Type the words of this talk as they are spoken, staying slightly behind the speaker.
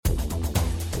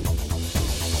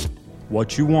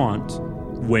what you want,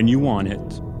 when you want it,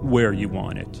 where you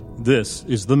want it. This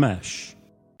is The Mesh.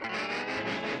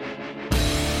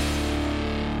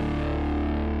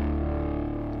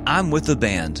 I'm with the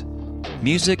band.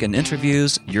 Music and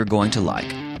interviews you're going to like.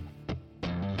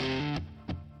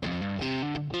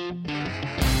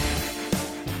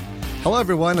 Hello,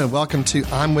 everyone, and welcome to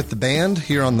I'm With the Band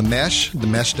here on The Mesh,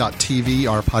 themesh.tv,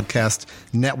 our podcast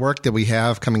network that we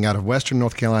have coming out of Western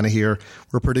North Carolina here.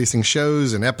 We're producing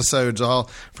shows and episodes all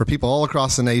for people all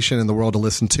across the nation and the world to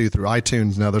listen to through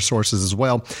iTunes and other sources as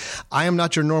well. I am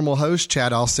not your normal host.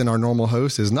 Chad Austin, our normal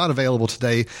host, is not available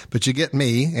today, but you get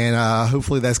me, and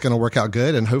hopefully that's going to work out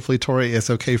good, and hopefully, Tori,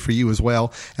 it's okay for you as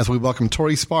well, as we welcome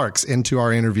Tori Sparks into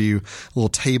our interview little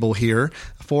table here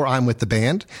for I'm With the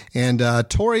Band. And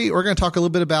Tori, we're going to talk a little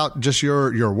bit about just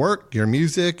your work, your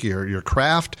music, your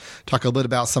craft, talk a little bit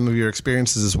about some of your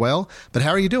experiences as well. But how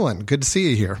are you doing? Good to see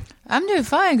you here. I'm doing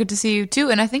fine. Good to see you, too.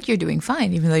 And I think you're doing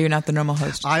fine, even though you're not the normal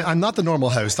host. I'm not the normal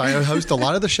host. I host a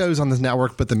lot of the shows on this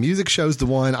network, but the music show's the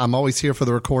one. I'm always here for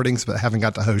the recordings, but haven't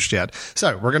got to host yet.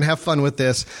 So we're going to have fun with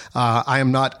this. I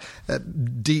am not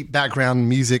deep background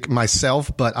music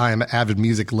myself, but I am an avid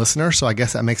music listener, so I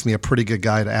guess that makes me a pretty good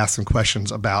guy to ask some questions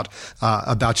about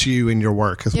you and your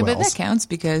work as well. Yeah, but that counts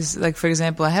because, like, for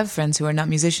example, I have friends who are not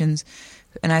musicians,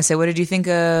 and I say, what did you think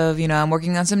of, I'm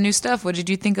working on some new stuff. What did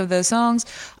you think of the songs?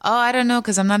 Oh, I don't know,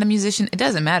 because I'm not a musician. It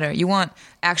doesn't matter. You want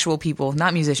actual people,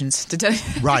 not musicians, to tell,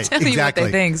 right, tell you exactly. what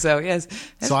they think. So, yes.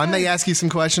 So I may ask you some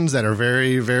questions that are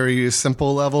very, very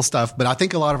simple level stuff, but I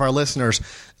think a lot of our listeners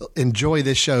enjoy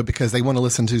this show because they want to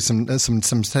listen to some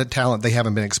talent they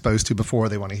haven't been exposed to before.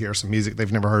 They want to hear some music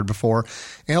they've never heard before.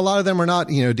 And a lot of them are not,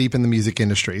 deep in the music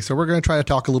industry. So we're going to try to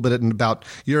talk a little bit about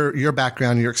your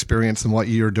background, your experience, and what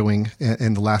you're doing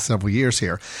in the last several years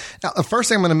here. Now, the first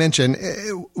thing I'm going to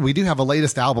mention, we do have a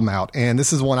latest album out, and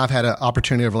this is one I've had an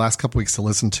opportunity over the last couple weeks to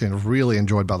listen to and really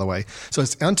enjoyed, by the way. So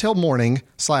it's Until Morning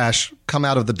 / Come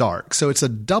Out of the Dark. So it's a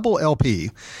double LP.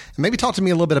 And maybe talk to me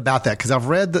a little bit about that, because I've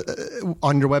read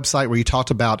on your website where you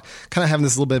talked about kind of having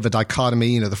this little bit of a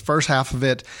dichotomy. The first half of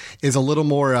it is a little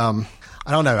more, I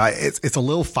don't know, it's a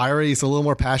little fiery, it's a little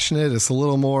more passionate, it's a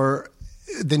little more.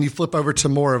 Then you flip over to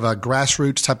more of a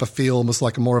grassroots type of feel, almost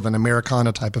like more of an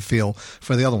Americana type of feel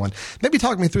for the other one. Maybe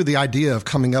talk me through the idea of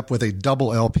coming up with a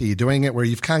double LP, doing it where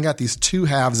you've kind of got these two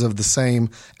halves of the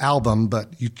same album, but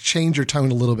you change your tone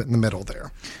a little bit in the middle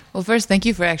there. Well, first, thank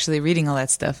you for actually reading all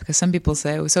that stuff, because some people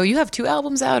say, so you have two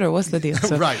albums out, or what's the deal?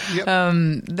 So, right. Yep.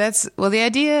 The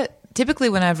idea. Typically,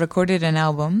 when I've recorded an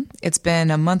album, it's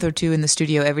been a month or two in the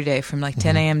studio every day from like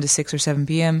 10 a.m. to 6 or 7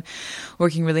 p.m.,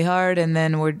 working really hard, and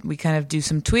then we kind of do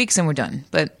some tweaks and we're done.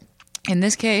 But in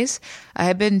this case, I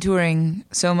had been touring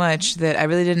so much that I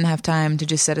really didn't have time to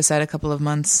just set aside a couple of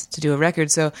months to do a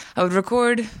record. So I would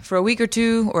record for a week or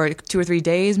 2 or 2 or 3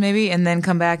 days maybe, and then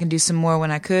come back and do some more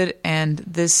when I could. And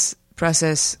this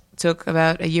process took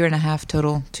about a year and a half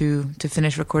total to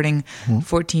finish recording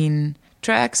 14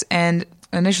 tracks. And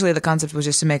initially, the concept was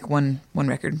just to make one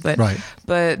record, but right.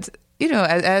 But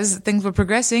as things were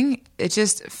progressing, it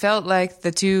just felt like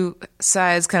the two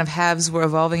sides, kind of halves, were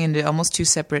evolving into almost two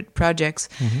separate projects.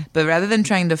 But rather than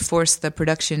trying to force the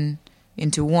production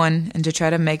into one and to try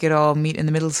to make it all meet in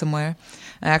the middle somewhere,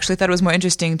 I actually thought it was more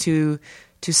interesting to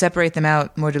separate them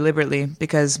out more deliberately,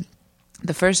 because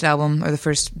the first album, or the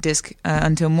first disc,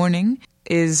 Until Morning,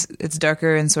 it's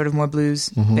darker and sort of more blues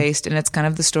based, and it's kind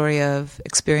of the story of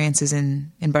experiences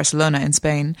in Barcelona in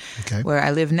Spain, where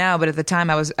I live now. But at the time,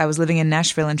 I was living in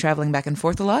Nashville and traveling back and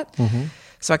forth a lot.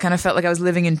 So I kind of felt like I was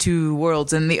living in two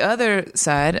worlds. And the other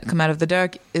side, Come Out of the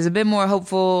Dark, is a bit more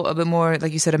hopeful, a bit more,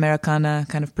 like you said, Americana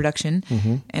kind of production,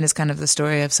 and it's kind of the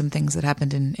story of some things that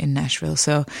happened in Nashville.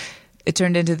 So it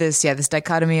turned into this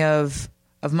dichotomy of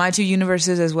my two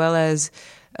universes, as well as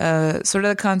sort of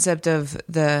the concept of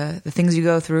the things you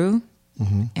go through,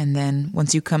 and then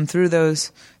once you come through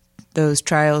those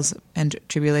trials and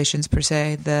tribulations per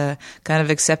se, the kind of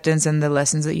acceptance and the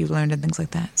lessons that you've learned and things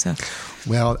like that. So,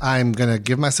 well, I'm going to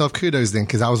give myself kudos then,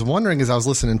 because I was wondering as I was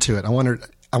listening to it, I wonder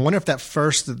if that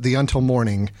first, the Until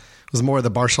Morning, was more of the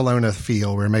Barcelona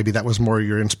feel, where maybe that was more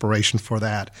your inspiration for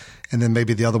that. And then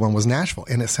maybe the other one was Nashville.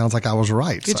 And it sounds like I was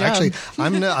right. Good so job. Actually,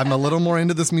 I'm a little more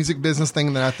into this music business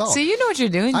thing than I thought. So you know what you're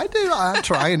doing. I do. I'm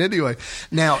trying anyway.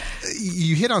 Now,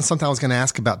 you hit on something I was going to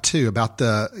ask about too, about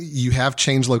you have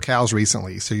changed locales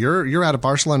recently. So you're out of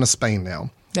Barcelona, Spain now.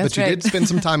 That's but you right. did spend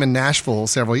some time in Nashville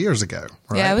several years ago,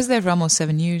 right? Yeah, I was there for almost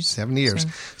 7 years. 7 years.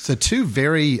 So two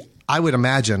very, I would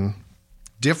imagine,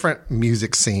 different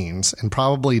music scenes, and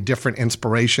probably different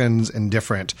inspirations and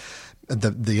different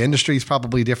The industry is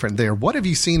probably different there. What have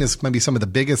you seen as maybe some of the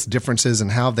biggest differences in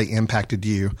how they impacted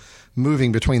you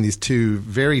moving between these two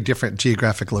very different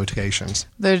geographic locations?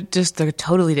 They're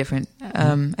totally different.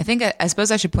 I suppose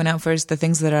I should point out first the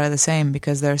things that are the same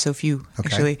because there are so few,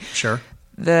 actually. Sure.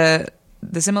 The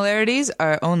similarities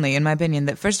are only, in my opinion,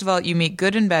 that first of all, you meet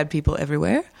good and bad people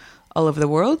everywhere, all over the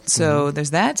world. So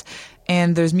there's that.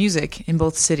 And there's music in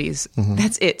both cities.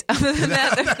 That's it. Other than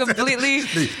that, they're completely...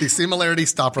 the similarities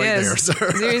stop right there,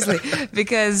 sir. Seriously.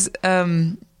 Because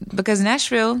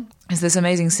Nashville is this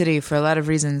amazing city for a lot of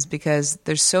reasons, because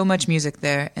there's so much music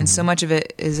there, and so much of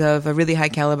it is of a really high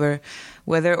caliber.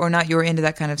 Whether or not you're into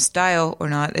that kind of style or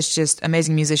not, it's just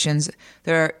amazing musicians.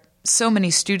 There are so many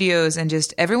studios, and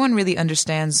just everyone really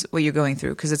understands what you're going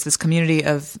through, because it's this community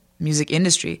of music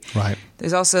industry. Right.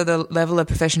 There's also the level of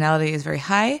professionality is very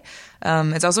high.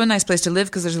 It's also a nice place to live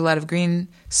because there's a lot of green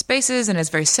spaces and it's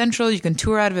very central. You can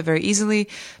tour out of it very easily.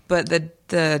 But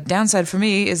the downside for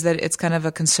me is that it's kind of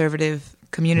a conservative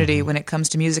community when it comes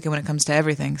to music and when it comes to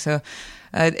everything. So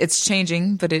it's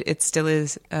changing, but it still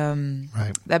is.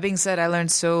 Right. That being said, I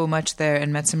learned so much there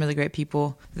and met some really great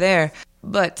people there.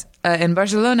 But in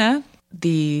Barcelona,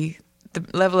 the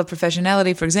level of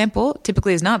professionality, for example,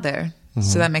 typically is not there.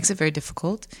 So that makes it very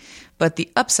difficult. But the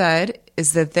upside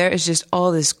is that there is just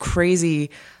all this crazy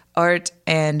art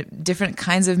and different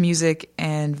kinds of music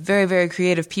and very, very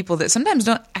creative people that sometimes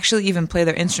don't actually even play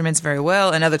their instruments very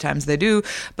well, and other times they do.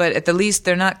 But at the least,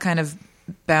 they're not kind of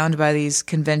bound by these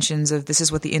conventions of this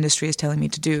is what the industry is telling me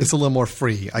to do. It's a little more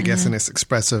free, I guess, and it's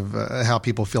expressive, how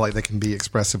people feel like they can be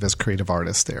expressive as creative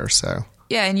artists there. So...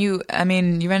 Yeah, and you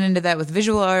run into that with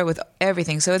visual art, with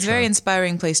everything. So it's a very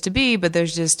inspiring place to be, but there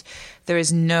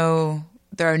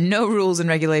are no rules and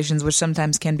regulations, which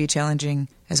sometimes can be challenging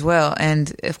as well.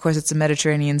 And of course, it's a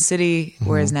Mediterranean city,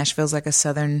 whereas Nashville's like a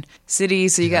southern city.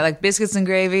 So you got like biscuits and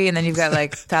gravy, and then you've got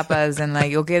like tapas, and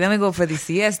like, okay, then we go for the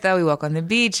siesta, we walk on the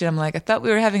beach. And I'm like, I thought we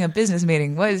were having a business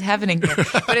meeting. What is happening here?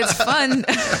 But it's fun.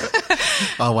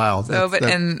 Oh, wow.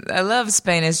 And I love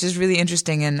Spain. It's just really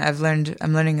interesting. And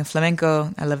I'm learning a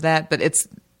flamenco. I love that. But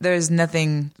there's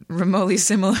nothing remotely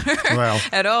similar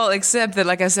at all, except that,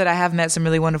 like I said, I have met some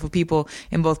really wonderful people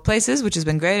in both places, which has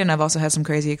been great. And I've also had some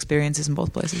crazy experiences in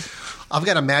both places. I've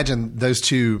got to imagine those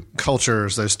two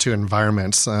cultures, those two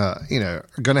environments, are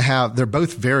going to have, they're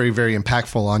both very, very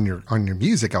impactful on your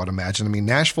music, I would imagine. I mean,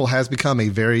 Nashville has become a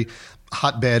very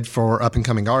hotbed for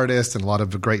up-and-coming artists and a lot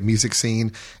of the great music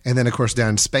scene. And then, of course,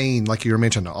 down in Spain, like you were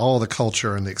mentioning, all the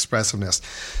culture and the expressiveness.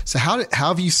 So how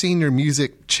have you seen your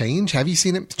music change? Have you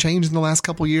seen it change in the last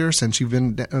couple of years since you've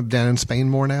been down in Spain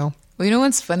more now? Well,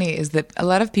 what's funny is that a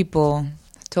lot of people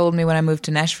told me when I moved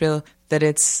to Nashville that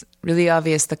it's really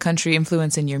obvious the country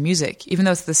influence in your music, even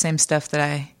though it's the same stuff that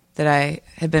I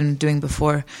had been doing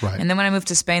before. Right. And then when I moved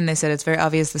to Spain, they said it's very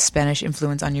obvious the Spanish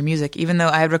influence on your music, even though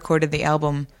I had recorded the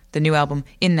new album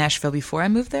in Nashville before I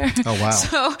moved there. Oh, wow.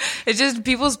 So it's just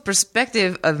people's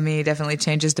perspective of me definitely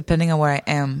changes depending on where I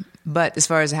am. But as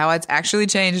far as how it's actually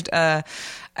changed, I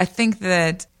think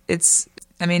that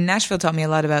Nashville taught me a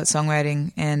lot about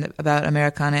songwriting and about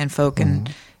Americana and folk and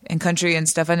country and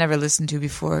stuff I never listened to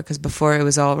before, because before it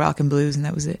was all rock and blues and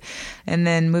that was it. And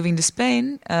then moving to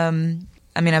Spain,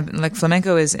 like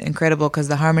flamenco is incredible because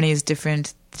the harmony is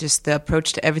different. Just the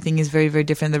approach to everything is very, very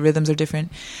different. The rhythms are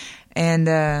different.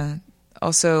 And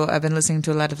also I've been listening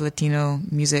to a lot of Latino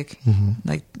music,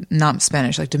 like not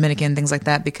Spanish, like Dominican, things like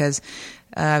that, because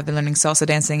I've been learning salsa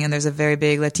dancing, and there's a very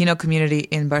big Latino community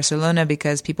in Barcelona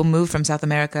because people move from South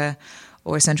America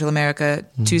or Central America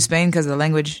to Spain because the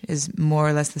language is more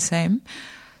or less the same.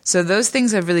 So those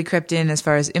things have really crept in as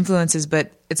far as influences,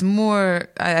 but it's more,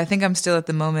 I think I'm still at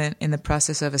the moment in the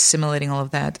process of assimilating all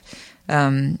of that.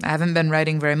 I haven't been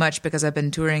writing very much because I've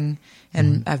been touring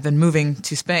and I've been moving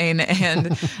to Spain,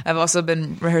 and I've also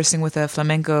been rehearsing with a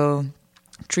flamenco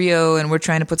trio, and we're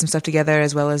trying to put some stuff together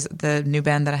as well as the new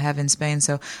band that I have in Spain.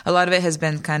 So a lot of it has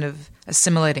been kind of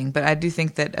assimilating, but I do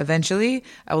think that eventually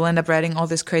I will end up writing all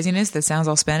this craziness that sounds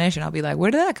all Spanish, and I'll be like, where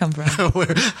did that come from?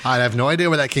 I have no idea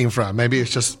where that came from. Maybe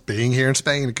it's just being here in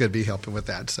Spain. It could be helping with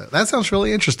that. So that sounds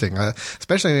really interesting,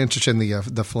 especially interested in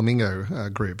the Flamingo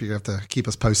group. You have to keep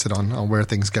us posted on where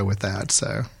things go with that.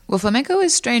 So. Well, flamenco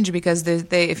is strange because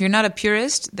if you're not a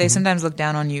purist, they sometimes look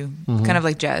down on you, kind of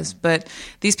like jazz. But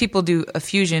these people do a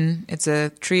fusion. It's a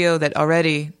trio that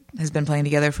already has been playing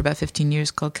together for about 15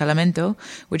 years called Calamento,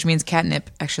 which means catnip,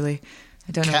 actually.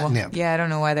 I don't know. Catnip. I don't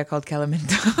know why they're called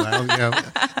Calamento. Well,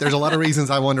 there's a lot of reasons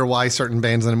I wonder why certain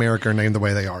bands in America are named the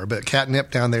way they are. But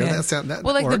Catnip down there, that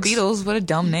well, like works. the Beatles, what a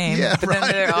dumb name. Yeah, but then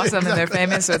they're awesome and they're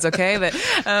famous, so it's okay. But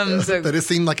but it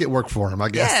seemed like it worked for them, I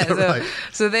guess. Yeah,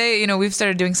 so they, we've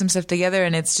started doing some stuff together,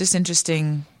 and it's just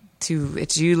interesting.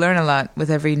 You learn a lot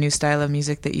with every new style of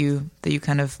music that you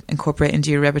kind of incorporate into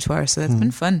your repertoire. So that's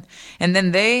been fun. And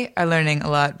then they are learning a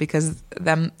lot because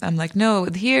I'm like, no,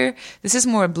 here this is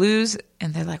more blues,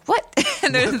 and they're like, what?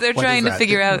 And they're trying to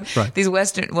figure out these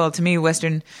Western. Well, to me,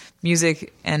 Western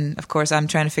music, and of course, I'm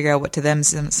trying to figure out what to them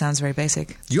sounds very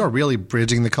basic. You are really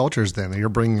bridging the cultures. Then you're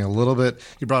bringing a little bit.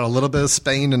 You brought a little bit of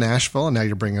Spain to Nashville, and now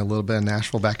you're bringing a little bit of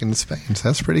Nashville back into Spain. So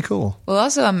that's pretty cool. Well,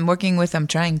 also, I'm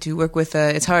trying to work with.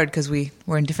 It's hard because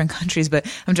we're in different countries, but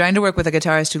I'm trying to work with a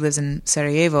guitarist who lives in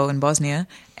Sarajevo in Bosnia,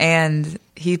 and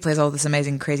he plays all this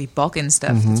amazing, crazy Balkan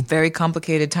stuff. It's very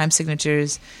complicated time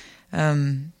signatures.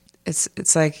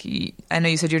 It's like, I know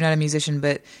you said you're not a musician,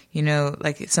 but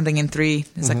like something in 3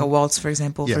 is like a waltz, for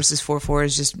example, versus 4/4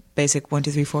 is just basic 1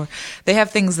 2 3 4. They have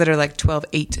things that are like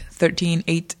 12/8,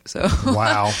 13/8. So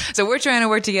wow. So we're trying to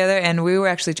work together, and we were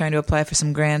actually trying to apply for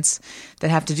some grants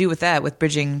that have to do with that, with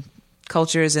bridging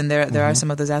cultures, and there are some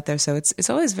of those out there. So it's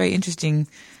always very interesting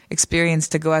experience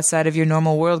to go outside of your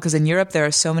normal world, because in Europe there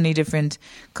are so many different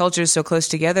cultures so close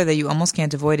together that you almost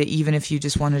can't avoid it, even if you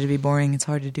just wanted to be boring. It's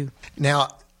hard to do. Now,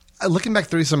 looking back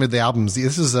through some of the albums,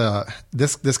 this is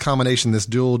this combination, this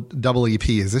double EP.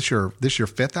 Is this your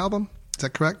 5th album? Is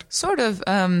that correct? Sort of.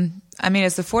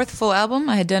 It's the 4th full album.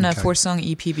 I had done a 4-song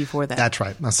EP before that. That's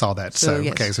right. I saw that. So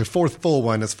yes. Okay, so 4th full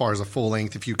one as far as a full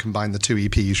length. If you combine the 2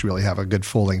 EPs, you really have a good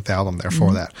full length album there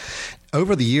for that.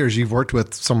 Over the years, you've worked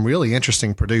with some really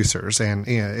interesting producers,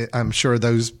 and I'm sure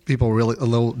those people really a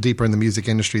little deeper in the music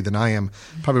industry than I am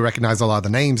probably recognize a lot of the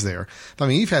names there. But,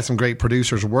 you've had some great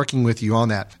producers working with you on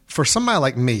that. For somebody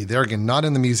like me, they're again not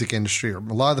in the music industry, or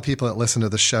a lot of the people that listen to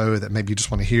the show that maybe just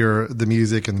want to hear the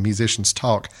music and the musicians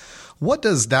talk. What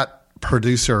does that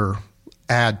producer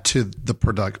add to the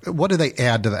product? What do they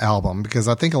add to the album? Because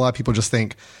I think a lot of people just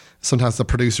think sometimes the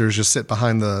producers just sit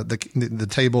behind the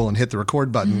table and hit the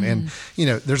record button. And,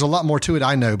 there's a lot more to it,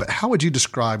 I know. But how would you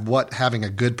describe what having a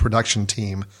good production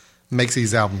team makes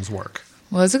these albums work?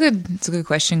 Well, it's a good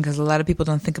question, because a lot of people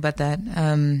don't think about that.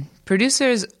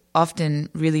 Producers often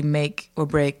really make or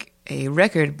break a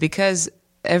record, because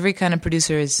every kind of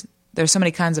producer there's so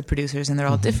many kinds of producers, and they're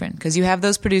all different. Because you have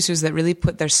those producers that really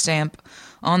put their stamp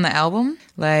on the album,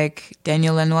 like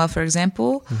Daniel Lanois, for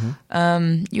example.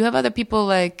 You have other people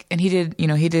and he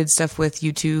did stuff with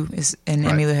U2 and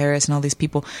Emmylou Harris and all these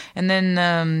people. And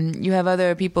then you have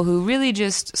other people who really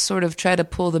just sort of try to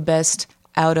pull the best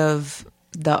out of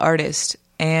the artist.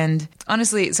 And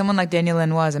honestly, someone like Daniel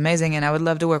Lanois is amazing, and I would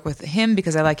love to work with him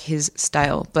because I like his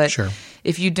style. But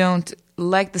if you don't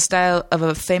like the style of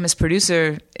a famous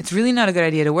producer, it's really not a good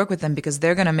idea to work with them, because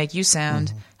they're going to make you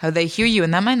sound how they hear you,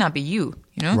 and that might not be you,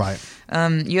 Right.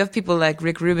 You have people like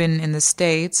Rick Rubin in the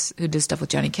States, who did stuff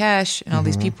with Johnny Cash and all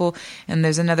these people. And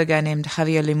there's another guy named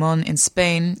Javier Limon in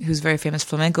Spain, who's a very famous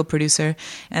flamenco producer.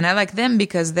 And I like them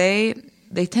because they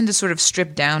tend to sort of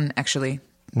strip down, actually,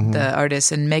 the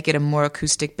artists and make it a more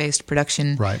acoustic-based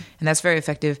production. Right. And that's very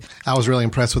effective. I was really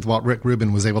impressed with what Rick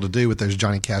Rubin was able to do with those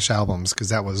Johnny Cash albums, because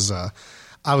that was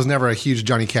I was never a huge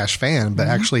Johnny Cash fan, but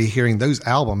actually hearing those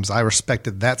albums, I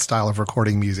respected that style of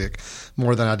recording music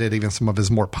more than I did even some of his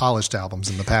more polished albums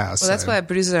in the past. Well, that's why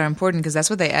producers are important, because that's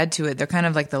what they add to it. They're kind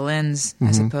of like the lens,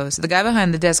 I suppose. The guy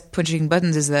behind the desk pushing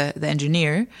buttons is the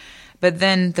engineer, but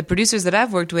then the producers that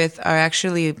I've worked with are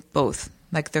actually both.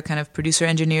 Like, they're kind of producer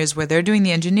engineers, where they're doing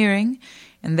the engineering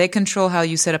and they control how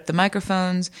you set up the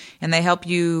microphones, and they help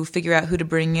you figure out who to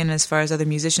bring in as far as other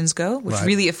musicians go, which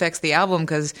really affects the album.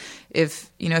 Because if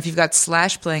you've got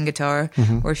Slash playing guitar,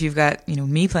 or if you've got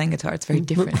me playing guitar, it's very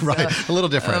different. Right, so, a little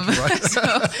different. Right. So,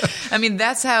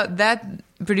 that's how that.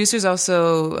 Producers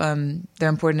also they're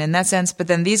important in that sense. But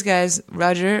then these guys,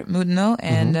 Roger Moutinho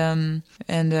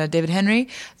and David Henry,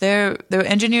 they're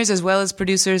engineers as well as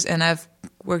producers, and I've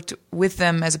worked with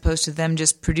them as opposed to them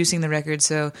just producing the record.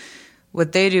 So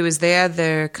what they do is they add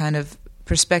their kind of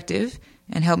perspective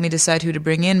and help me decide who to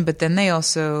bring in. But then they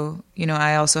also,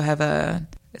 I also have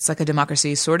it's like a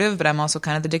democracy sort of, but I'm also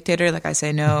kind of the dictator. Like, I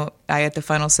say no, I get the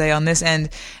final say on this end.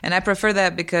 And I prefer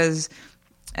that, because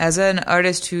as an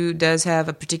artist who does have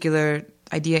a particular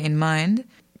idea in mind,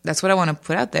 that's what I want to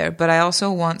put out there. But I also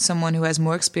want someone who has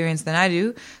more experience than I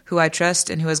do, who I trust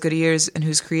and who has good ears and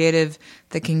who's creative,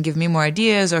 that can give me more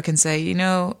ideas, or can say,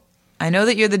 I know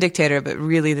that you're the dictator, but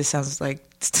really this sounds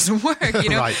like this doesn't work.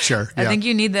 Right, sure. I think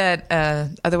you need that.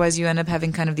 Otherwise you end up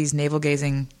having kind of these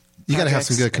navel-gazing You got to have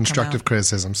some good projects that come constructive out.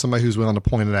 criticism. Somebody who's willing to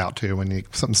point it out to when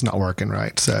something's not working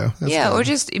right. So that's Yeah, good. or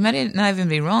just, it might not even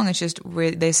be wrong. It's just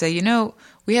where they say,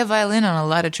 we have violin on a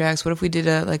lot of tracks. What if we did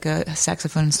a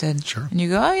saxophone instead? Sure. And you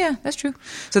go, oh yeah, that's true.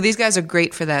 So these guys are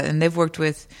great for that, and they've worked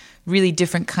with really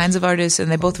different kinds of artists,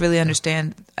 and they both really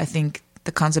understand, I think,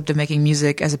 the concept of making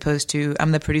music as opposed to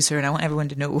I'm the producer and I want everyone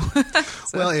to know.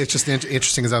 Well, it's just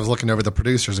interesting as I was looking over the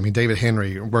producers. I mean, David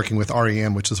Henry working with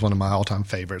REM, which is one of my all-time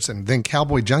favorites, and then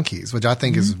Cowboy Junkies, which I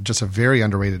think is just a very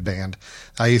underrated band.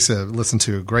 I used to listen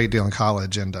to a great deal in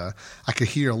college, and I could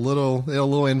hear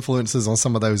little influences on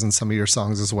some of those in some of your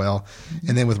songs as well.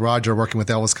 And then with Roger working with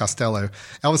Elvis Costello.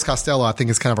 Elvis Costello, I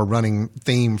think, is kind of a running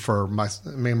theme for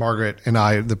me, Margaret, and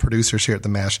I, the producers here at The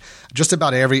Mesh. Just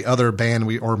about every other band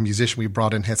or musician we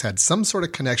brought in has had some sort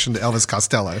of connection to Elvis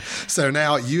Costello. So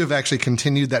now you have actually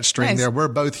continued that string Nice. there. We're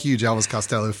both huge Elvis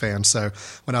Costello fans. So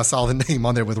when I saw the name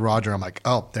on there with Roger, I'm like,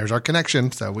 oh, there's our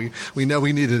connection. So we know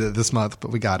we needed it this month, but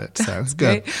we got it. So it's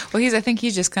good. Great. Well, I think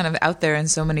he's just kind of out there in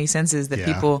so many senses that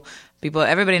Yeah. people,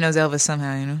 everybody knows Elvis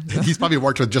somehow, He's probably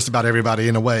worked with just about everybody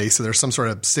in a way. So there's some sort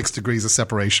of 6 degrees of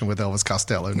separation with Elvis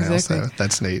Costello now. Exactly. So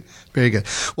that's neat. Very good.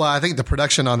 Well, I think the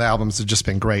production on the albums has just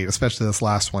been great, especially this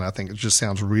last one. I think it just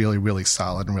sounds really, really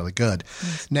solid and really good.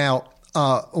 Now,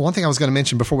 one thing I was going to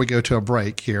mention before we go to a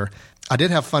break here, I did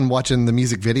have fun watching the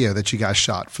music video that you guys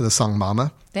shot for the song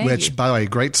Mama, Thank which, you. by the way,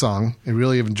 great song. I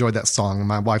really have enjoyed that song.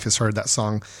 My wife has heard that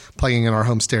song playing in our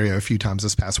home stereo a few times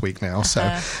this past week now.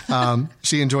 So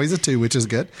she enjoys it too, which is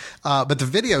good. But the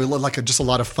video looked like just a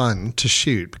lot of fun to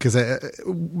shoot because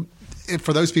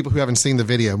for those people who haven't seen the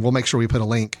video, we'll make sure we put a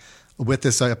link with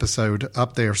this episode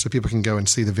up there so people can go and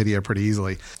see the video pretty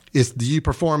easily. Is you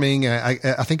performing, I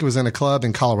think it was in a club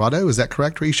in Colorado. Is that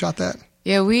correct where you shot that?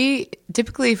 Yeah, we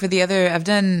typically I've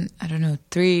done,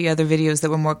 3 other videos that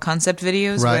were more concept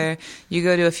videos Right. where you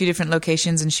go to a few different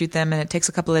locations and shoot them, and it takes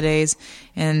a couple of days,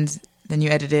 and then you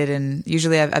edit it. And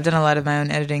usually I've done a lot of my own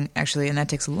editing, actually, and that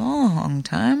takes a long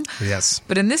time. Yes.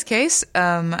 But in this case,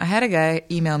 I had a guy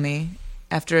email me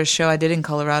after a show I did in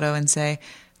Colorado and say,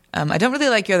 I don't really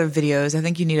like your other videos. I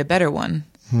think you need a better one.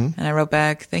 And I wrote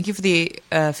back, thank you for the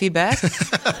feedback.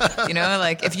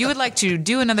 If you would like to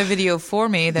do another video for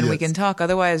me, then we Yes. can talk.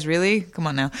 Otherwise, really, come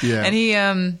on now. Yeah.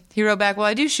 And he wrote back, well,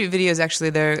 I do shoot videos, actually.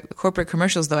 They're corporate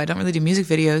commercials, though. I don't really do music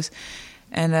videos.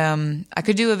 And I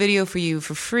could do a video for you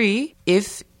for free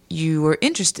if you were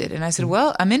interested. And I said,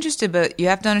 well, I'm interested, but you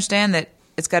have to understand that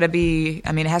it's got to be,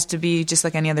 it has to be just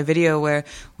like any other video where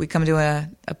we come to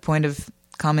a point of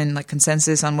common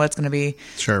consensus on what it's going to be,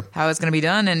 Sure. how it's going to be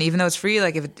done. And even though it's free,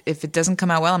 if it doesn't come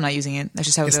out well, I'm not using it. That's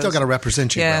just how it It's goes. still got to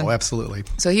represent you Yeah. well. Absolutely.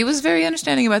 So he was very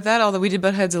understanding about that, although we did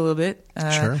butt heads a little bit.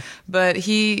 Sure. But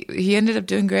he ended up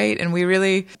doing great, and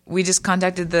we just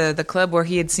contacted the club where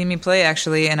he had seen me play,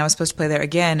 actually, and I was supposed to play there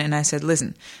again. And I said,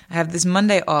 listen, I have this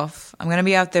Monday off. I'm going to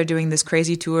be out there doing this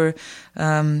crazy tour,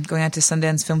 going out to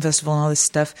Sundance Film Festival and all this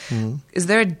stuff. Is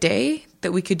there a day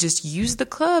that we could just use the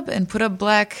club and put up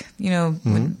black,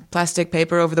 plastic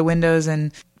paper over the windows,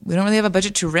 and we don't really have a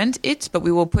budget to rent it, but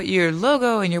we will put your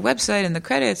logo and your website and the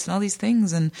credits and all these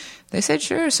things. And they said,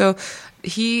 sure. So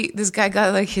this guy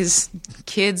got his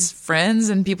kids' friends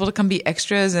and people to come be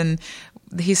extras. And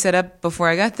he set up before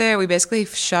I got there. We basically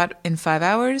shot in 5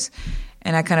 hours,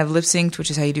 and I kind of lip synced, which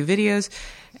is how you do videos.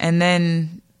 And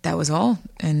then that was all.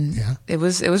 And Yeah. it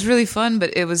was really fun,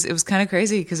 but it was kind of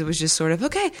crazy because it was just sort of,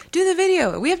 okay, do the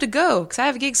video. We have to go because I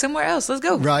have a gig somewhere else. Let's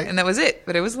go. Right. And that was it.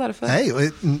 But it was a lot of fun. Hey,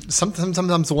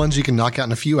 sometimes the ones you can knock out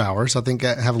in a few hours, I think,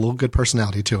 have a little good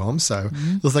personality to them. So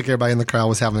it looks like everybody in the crowd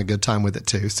was having a good time with it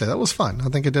too. So that was fun. I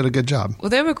think it did a good job.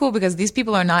 Well, they were cool because these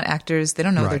people are not actors. They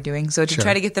don't know what Right. they're doing. So to Sure.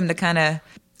 try to get them to kind of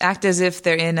act as if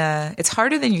they're in it's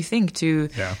harder than you think to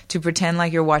pretend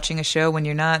like you're watching a show when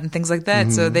you're not and things like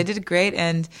that. So they did it great.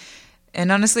 And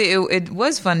honestly, it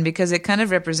was fun because it kind of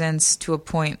represents to a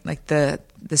point like the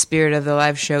spirit of the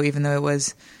live show, even though it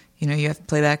was, you have to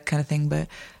play that kind of thing. But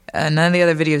none of the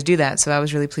other videos do that. So I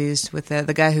was really pleased with that.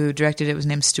 The guy who directed it was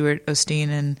named Stuart Osteen,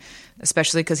 and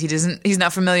especially because he's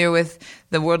not familiar with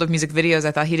the world of music videos, I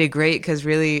thought he did great because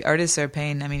really artists are a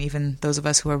pain. Even those of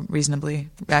us who are reasonably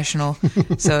rational.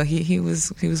 So he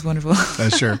was wonderful.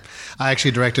 Sure. I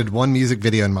actually directed one music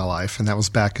video in my life, and that was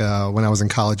back when I was in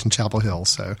college in Chapel Hill.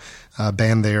 So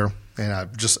band there. And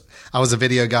I was a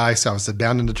video guy, so I was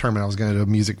bound and determined I was going to do a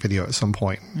music video at some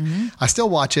point. I still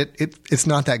watch it. It's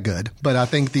not that good, but I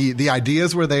think the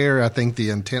ideas were there. I think the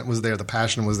intent was there. The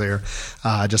passion was there.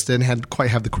 Just didn't quite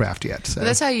have the craft yet. So But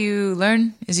that's how you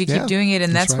learn, is you keep Yeah, doing it.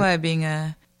 And that's that's right.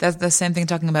 why that's the same thing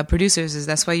talking about producers, is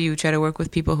that's why you try to work with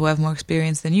people who have more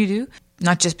experience than you do.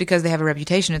 Not just because they have a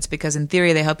reputation. It's because in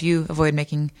theory they help you avoid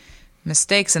making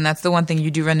mistakes, and that's the one thing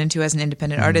you do run into as an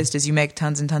independent artist is you make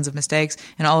tons and tons of mistakes,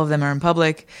 and all of them are in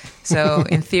public. So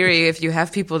in theory, if you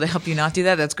have people to help you not do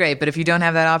that, that's great. But if you don't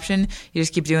have that option, you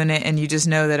just keep doing it, and you just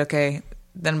know that, okay,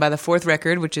 then by the fourth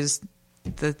record, which is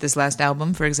this last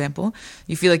album, for example,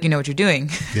 you feel like you know what you're doing.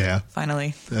 Yeah.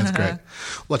 Finally. That's great. Well,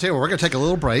 I'll tell you what, we're going to take a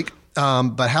little break.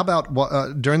 But how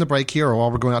about during the break here, or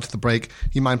while we're going out to the break,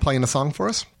 you mind playing a song for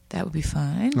us? That would be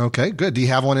fine. Okay, good. Do you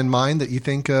have one in mind that you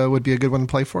think would be a good one to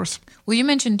play for us? Well, you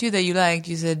mentioned, too, that you liked,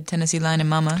 you said Tennessee Line and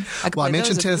Mama. I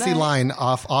mentioned Tennessee Line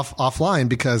offline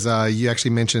because you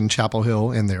actually mentioned Chapel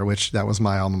Hill in there, which that was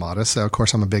my alma mater. So, of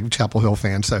course, I'm a big Chapel Hill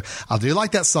fan. So I do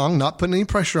like that song, not putting any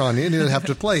pressure on you. You don't have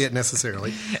to play it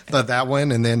necessarily. But that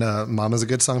one, and then Mama's a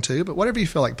good song, too. But whatever you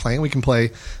feel like playing, we can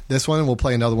play this one, and we'll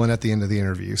play another one at the end of the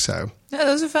interview. So... No,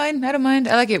 those are fine. I don't mind.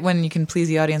 I like it when you can please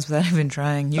the audience without even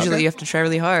trying. Usually you have to try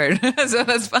really hard, so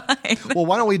that's fine. Well,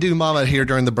 why don't we do Mama here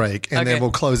during the break, and then we'll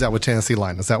close out with Tennessee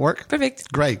Line. Does that work? Perfect.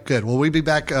 Great, good. Well, we'll be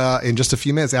back in just a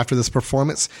few minutes after this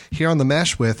performance here on The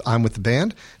Mesh with I'm With the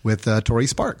Band with Tori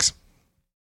Sparks.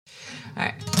 All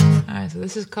right, so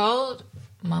this is called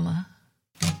Mama.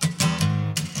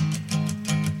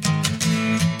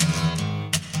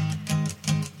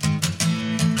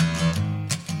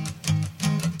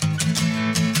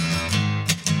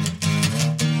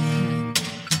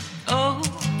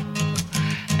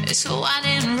 It's a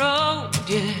winding road,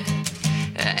 yeah.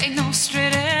 Ain't no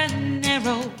straight and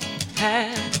narrow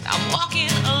path. I'm walking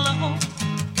alone,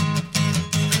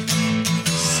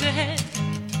 set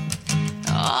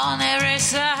on every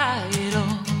side,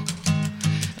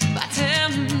 by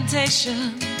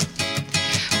temptation,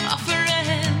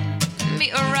 offering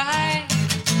me a ride.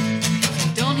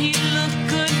 Don't he look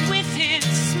good with his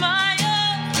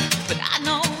smile? But I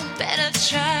know better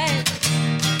try.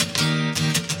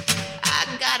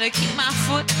 Gotta keep my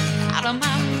foot out of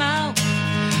my mouth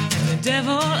and the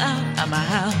devil out of my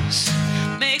house.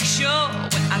 Make sure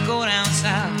when I go down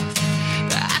south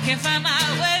that I can find my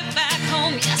way back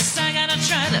home. Yes, I gotta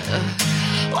try to.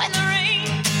 When the rain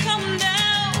come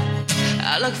down,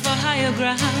 I look for higher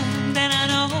ground, and I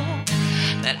know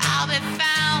that I'll be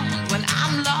found when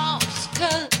I'm lost.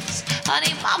 'Cause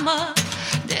honey mama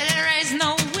didn't raise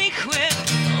no weak-willed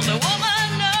the woman.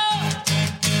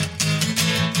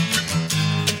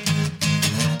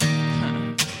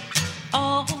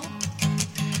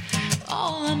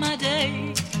 All of my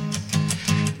days,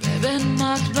 they've been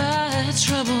marked by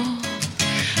trouble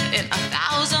in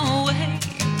 1,000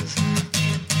 ways.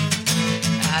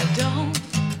 I don't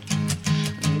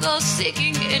go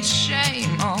seeking its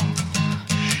shame,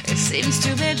 it seems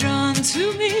to be drawn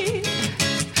to me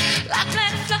like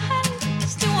black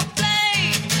flies to a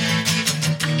flame.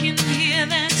 I can hear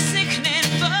that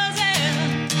sickening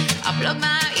buzzing. I plug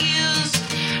my ears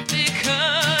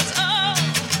because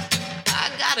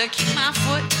gotta keep my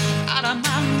foot out of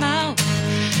my mouth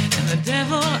and the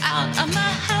devil out of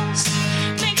my house.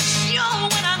 Make sure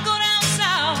when I go down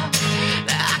south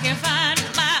that I can find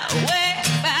my way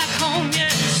back home.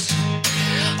 Yes,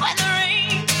 when the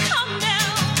rain come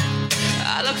down,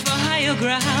 I look for higher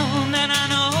ground, and I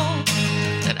know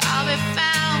that I'll be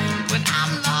found when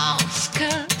I'm lost.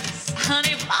 'Cause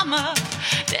honey mama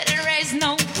didn't raise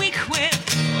no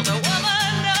weak-willed the woman.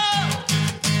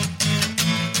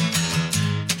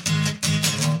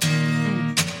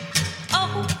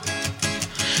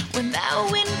 When that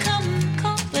wind come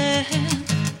calling,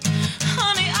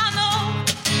 honey, I know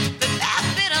that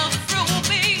bitter fruit will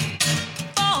be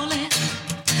falling.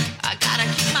 I gotta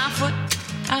keep my foot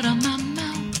out of my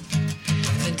mouth,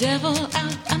 the devil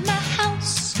out of my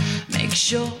house. Make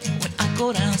sure when I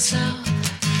go down south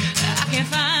I can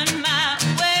find my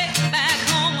way back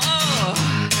home. Oh,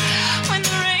 when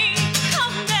the rain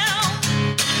come down,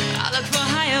 I look for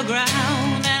higher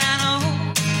ground, and I know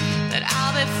that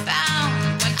I'll be found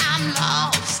when I'm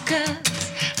lost. 'Cause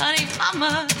honey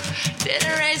mama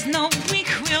didn't raise no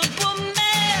weak-willed woman,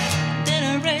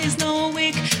 didn't raise no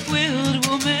weak-willed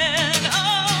woman. Oh,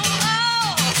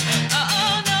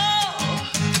 no.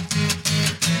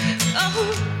 Oh,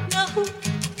 no.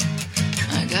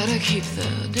 I gotta keep the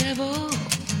devil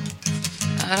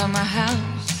out of my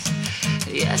house.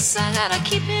 Yes, I gotta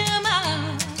keep him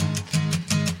out.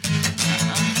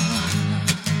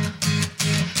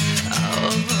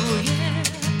 Oh, yeah.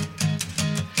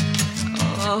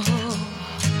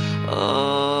 Oh.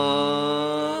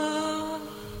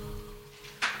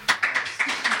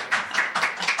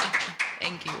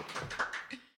 Thank you.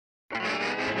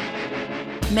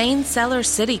 Main Cellar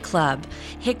City Club,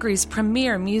 Hickory's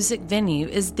premier music venue,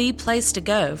 is the place to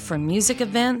go for music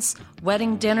events,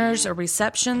 wedding dinners or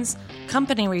receptions,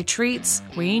 company retreats,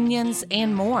 reunions,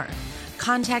 and more.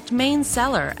 contact Main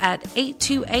Cellar at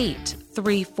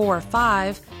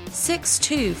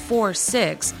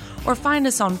 828-345-6246 or find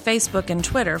us on Facebook and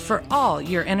Twitter for all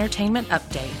your entertainment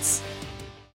updates.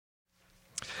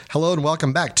 Hello and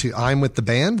welcome back to I'm with the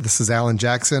Band. This is Alan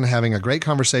Jackson having a great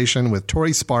conversation with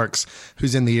Tori Sparks,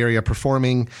 who's in the area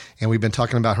performing, and we've been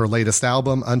talking about her latest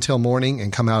album, Until Morning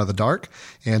and Come Out of the Dark,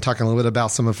 and talking a little bit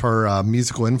about some of her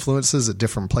musical influences at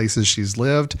different places she's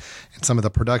lived and some of the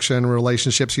production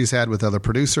relationships she's had with other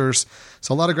producers.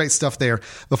 So a lot of great stuff there.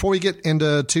 Before we get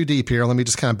into too deep here, let me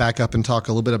just kind of back up and talk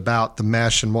a little bit about the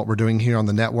mesh and what we're doing here on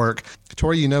the network.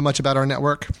 Tori, you know much about our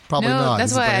network? Probably not.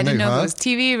 That's why I didn't know if it was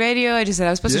TV, radio. I just said I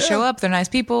was supposed to show up. They're nice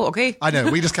people. Okay. I know.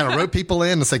 We just kind of wrote people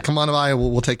in and say, come on by,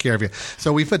 we'll take care of you.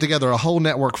 So we put together a whole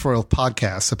network for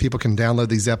podcasts so people can download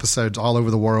these episodes all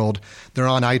over the world. They're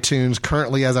on iTunes.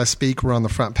 Currently, as I speak, we're on the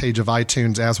front page of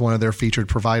iTunes as one of their featured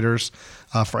providers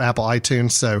for Apple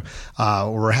iTunes. So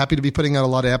we're happy to be putting out a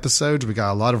lot of episodes. We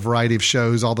got a lot of variety of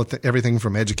shows, everything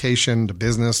from education to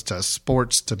business to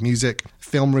sports to music,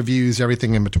 film reviews,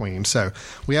 everything in between. So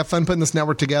we have fun putting this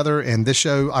network together. And this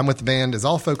show, I'm with the Band, is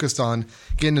all focused on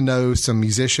getting to know some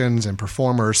musicians and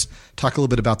performers, talk a little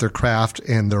bit about their craft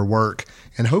and their work,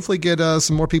 and hopefully get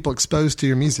some more people exposed to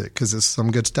your music because there's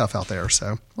some good stuff out there.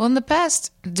 So, well, in the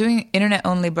past, doing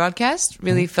internet-only broadcast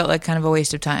really felt like kind of a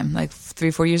waste of time, like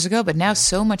 3-4 years ago. But now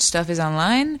so much stuff is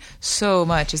online, so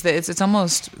much. It's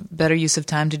almost better use of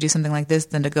time to do something like this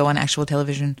than to go on actual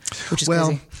television, which is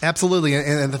crazy. Absolutely.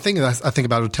 And the thing that I think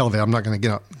about with television, I'm not going to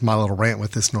get on my little rant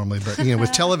with this normally, but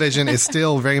with television, it's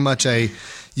still very much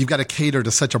you've got to cater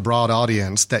to such a broad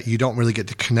audience that you don't really get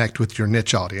to connect with your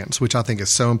niche audience, which I think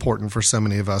is so important for so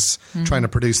many of us trying to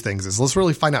produce things. Is let's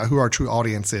really find out who our true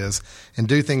audience is and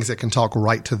do things that can talk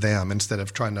right to them instead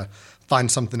of trying to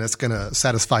find something that's going to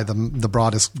satisfy the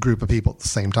broadest group of people at the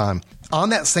same time. On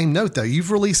that same note, though,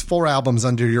 you've released 4 albums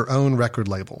under your own record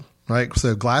label, right?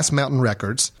 So Glass Mountain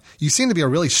Records. You seem to be a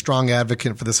really strong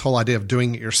advocate for this whole idea of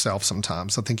doing it yourself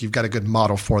sometimes. I think you've got a good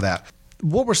model for that.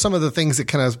 What were some of the things that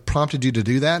kind of prompted you to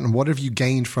do that, and what have you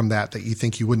gained from that you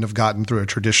think you wouldn't have gotten through a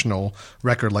traditional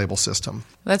record label system?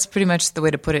 That's pretty much the way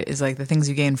to put it, is like the things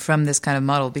you gain from this kind of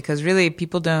model, because really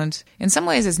people don't, in some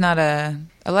ways it's not a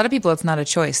lot of people it's not a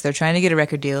choice. They're trying to get a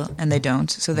record deal and they don't,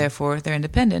 so therefore they're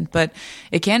independent. But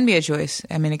it can be a choice.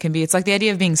 I mean, it's like the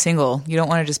idea of being single. You don't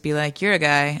want to just be like, you're a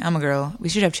guy, I'm a girl, we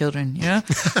should have children,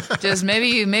 Just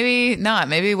maybe not.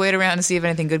 Maybe wait around to see if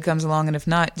anything good comes along, and if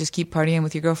not, just keep partying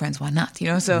with your girlfriends. Why not?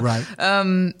 So right.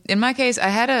 In my case,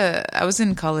 I was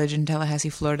in college in Tallahassee,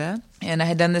 Florida, and I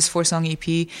had done this 4-song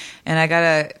EP, and I got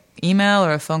an email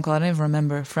or a phone call, I don't even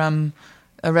remember, from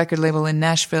a record label in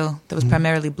Nashville that was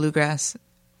primarily bluegrass.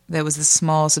 That was this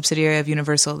small subsidiary of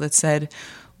Universal that said,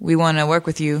 we want to work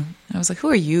with you. And I was like, who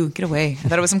are you? Get away. I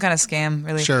thought it was some kind of scam,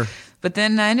 really. Sure. But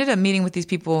then I ended up meeting with these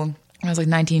people when I was like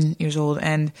 19 years old,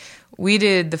 and we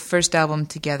did the first album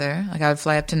together. Like, I would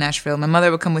fly up to Nashville. My mother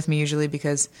would come with me usually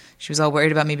because she was all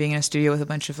worried about me being in a studio with a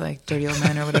bunch of like dirty old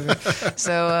men or whatever.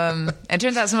 So it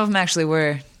turns out some of them actually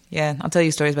were. Yeah, I'll tell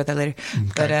you stories about that later. Okay.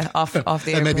 But off the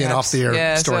air. And maybe perhaps. An off the air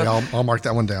yeah, story. So, I'll mark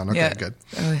that one down. Okay, yeah. Good.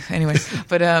 Anyway,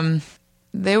 but a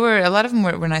lot of them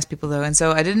were nice people though, and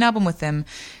so I did an album with them.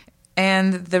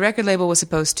 And the record label was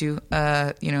supposed to,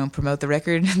 promote the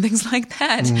record and things like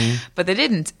that, but they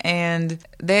didn't. And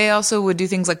they also would do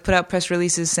things like put out press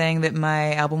releases saying that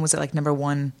my album was at like number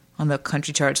 1 on the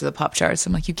country charts or the pop charts.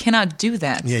 I'm like, you cannot do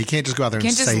that. Yeah, you can't just go out there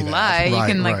and say that. You can't just lie. Right, you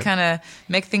can kind of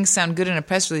make things sound good in a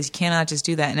press release. You cannot just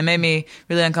do that. And it made me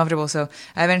really uncomfortable. So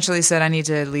I eventually said I need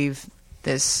to leave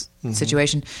this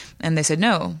situation. And they said,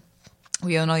 no,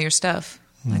 we own all your stuff.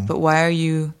 Like, but why are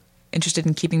you interested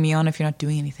in keeping me on if you're not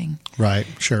doing anything? Right,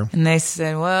 sure. And they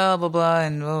said, well, blah, blah,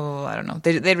 and I don't know.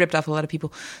 They'd ripped off a lot of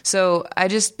people. So I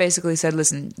just basically said,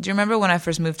 listen, do you remember when I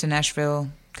first moved to Nashville?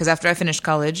 Because after I finished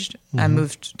college, I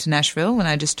moved to Nashville when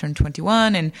I just turned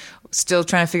 21 and still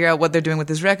trying to figure out what they're doing with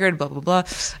this record, blah, blah, blah.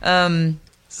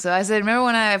 So I said, remember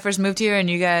when I first moved here and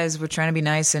you guys were trying to be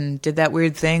nice and did that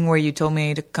weird thing where you told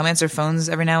me to come answer phones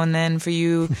every now and then for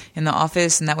you in the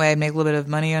office, and that way I'd make a little bit of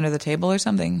money under the table or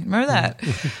something? Remember that?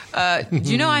 Do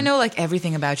you know I know like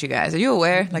everything about you guys? Are you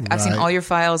aware? Like, I've seen all your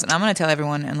files, and I'm going to tell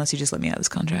everyone unless you just let me out of this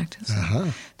contract.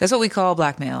 So that's what we call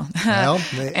blackmail. Well,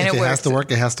 and if it has to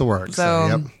work, it has to work. So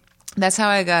yep. That's how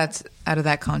I got out of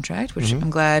that contract, which I'm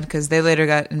glad, because they later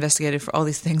got investigated for all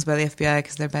these things by the FBI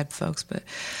because they're bad folks. But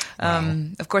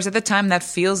of course, at the time, that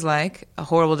feels like a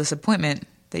horrible disappointment,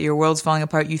 that your world's falling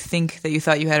apart. You think that you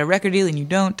thought you had a record deal and you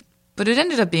don't. But it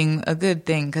ended up being a good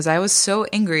thing, because I was so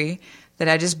angry that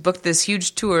I just booked this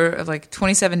huge tour of like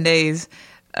 27 days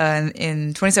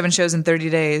in 27 shows in 30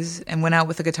 days and went out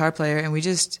with a guitar player, and we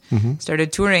just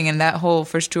started touring. And that whole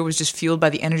first tour was just fueled by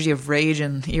the energy of rage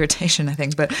and irritation, I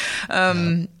think. But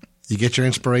you get your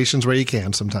inspirations where you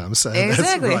can sometimes. So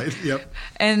exactly. That's right. Yep.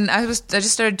 And I just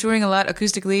started touring a lot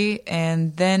acoustically,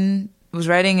 and then was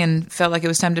writing and felt like it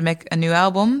was time to make a new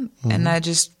album. And I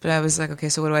was like, okay,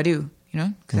 so what do I do?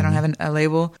 Because I don't have a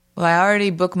label. Well, I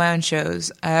already book my own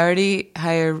shows. I already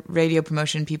hire radio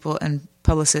promotion people and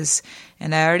publicists,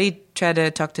 and I already try to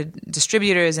talk to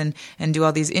distributors and do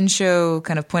all these in-show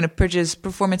kind of point of purchase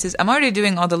performances. I'm already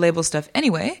doing all the label stuff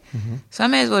anyway, so I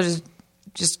may as well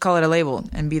just call it a label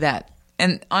and be that.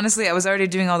 And honestly, I was already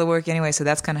doing all the work anyway, so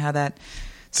that's kind of how that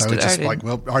started. So it's just like,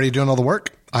 well, already doing all the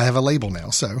work, I have a label now,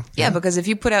 so. Yeah, because if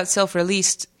you put out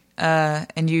self-released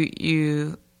and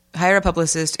you hire a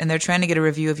publicist and they're trying to get a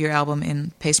review of your album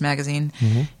in Paste Magazine,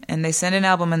 and they send an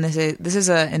album and they say, this is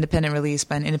an independent release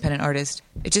by an independent artist,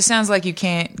 it just sounds like you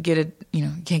can't get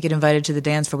invited to the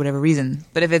dance for whatever reason.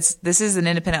 But if this is an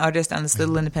independent artist on this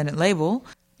little independent label,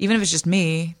 even if it's just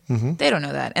me, they don't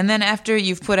know that. And then after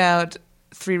you've put out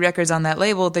 3 records on that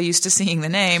label, they're used to seeing the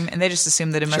name, and they just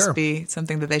assume that it must be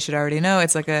something that they should already know.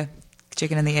 It's like a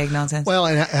chicken and the egg nonsense. Well,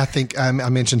 and I think I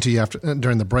mentioned to you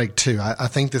during the break too. I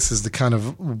think this is the kind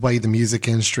of way the music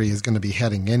industry is going to be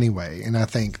heading anyway. And I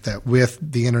think that with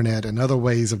the internet and other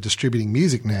ways of distributing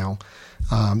music now,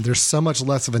 there's so much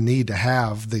less of a need to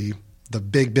have the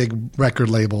big record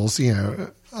labels,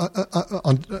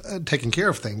 taking care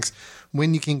of things.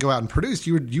 When you can go out and produce,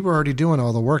 you were already doing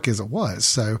all the work as it was.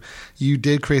 So you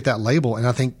did create that label, and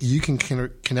I think you can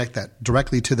connect that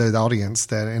directly to the audience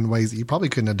that in ways that you probably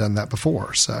couldn't have done that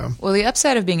before. So, well, the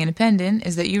upside of being independent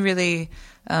is that you really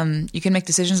you can make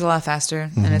decisions a lot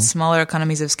faster, and it's smaller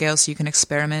economies of scale, so you can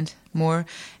experiment more,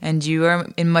 and you're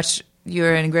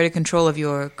in greater control of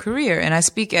your career. And I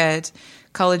speak at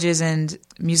colleges and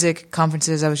music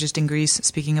conferences. I was just in Greece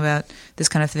speaking about this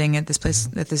kind of thing at this place,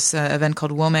 at this event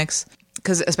called Womex.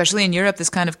 Because especially in Europe, this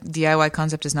kind of DIY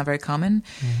concept is not very common.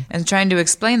 And trying to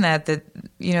explain that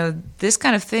this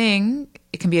kind of thing,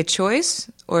 it can be a choice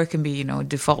or it can be,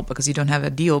 default because you don't have a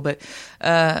deal. But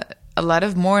a lot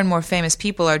of more and more famous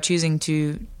people are choosing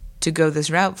to go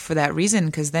this route for that reason,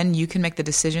 because then you can make the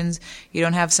decisions. You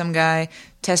don't have some guy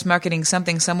test marketing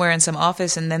something somewhere in some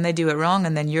office and then they do it wrong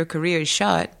and then your career is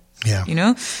shot. Yeah.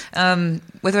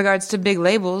 With regards to big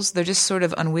labels, they're just sort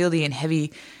of unwieldy and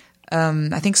heavy.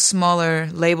 I think smaller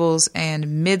labels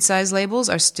and mid-sized labels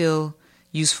are still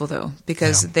useful, though,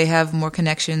 because they have more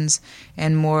connections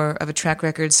and more of a track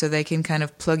record, so they can kind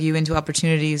of plug you into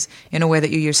opportunities in a way that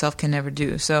you yourself can never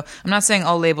do. So I'm not saying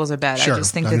all labels are bad. Sure, I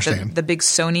just think that the big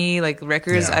Sony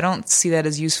records, I don't see that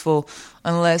as useful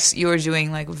unless you're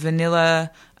doing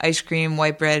vanilla, ice cream,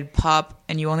 white bread, pop,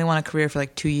 and you only want a career for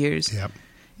 2 years. Yep.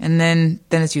 And then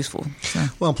it's useful. So.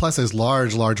 Well, plus those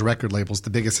large record labels, the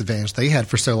biggest advantage they had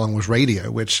for so long was radio,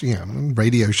 which,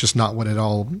 radio is just not at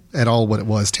all what it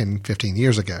was 10, 15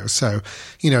 years ago. So,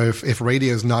 if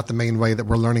radio is not the main way that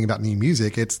we're learning about new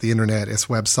music, it's the internet, it's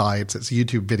websites, it's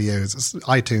YouTube videos, it's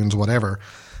iTunes, whatever.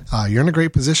 You're in a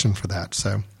great position for that.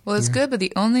 So. Well, it's good, but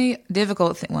the only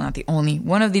difficult thing, well, not the only,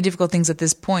 one of the difficult things at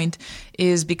this point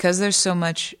is because there's so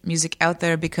much music out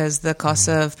there, because the costs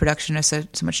of production are so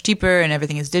much cheaper and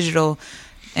everything is digital,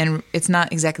 and it's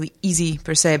not exactly easy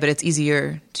per se, but it's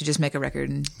easier to just make a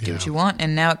record and get what you want.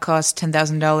 And now it costs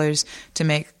 $10,000 to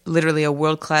make literally a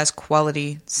world-class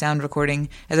quality sound recording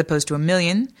as opposed to $1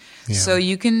 million. Yeah. So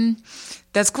you can,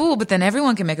 that's cool, but then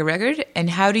everyone can make a record. And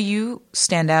how do you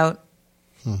stand out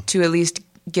to at least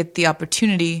get the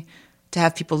opportunity to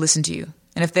have people listen to you?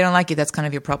 And if they don't like you, that's kind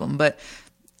of your problem. But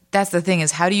that's the thing,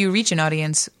 is how do you reach an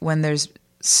audience when there's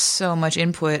so much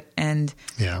input? And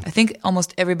I think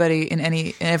almost everybody in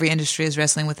every industry is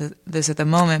wrestling with this at the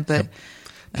moment. But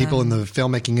people in the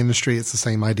filmmaking industry, it's the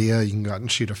same idea. You can go out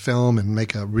and shoot a film and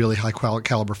make a really high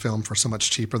caliber film for so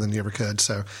much cheaper than you ever could.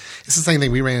 So it's the same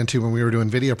thing we ran into when we were doing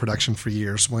video production for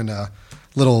years, when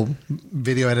little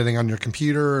video editing on your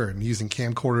computer and using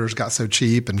camcorders got so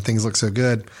cheap and things look so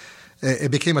good.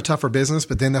 It became a tougher business,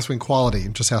 but then that's when quality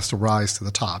just has to rise to the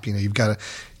top. You've got to,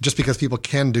 just because people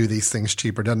can do these things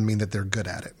cheaper doesn't mean that they're good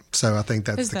at it. So I think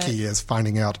that's the key, is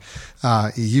finding out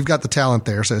you've got the talent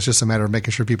there. So it's just a matter of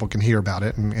making sure people can hear about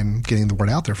it and getting the word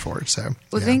out there for it. So,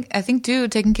 I think too,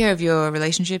 taking care of your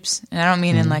relationships, and I don't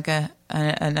mean in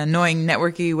an annoying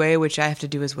networky way, which I have to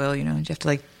do as well. You have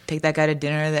to take that guy to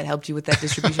dinner that helped you with that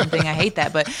distribution thing. I hate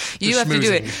that, but you have to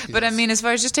do it. Yes. But I mean, as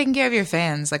far as just taking care of your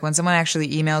fans, when someone actually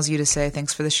emails you to say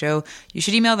thanks for the show, you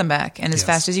should email them back, and as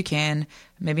fast as you can.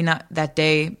 Maybe not that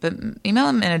day, but email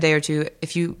them in a day or two.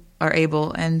 If you are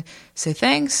able and say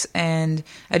thanks. And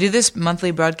I do this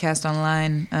monthly broadcast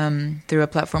online through a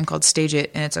platform called Stage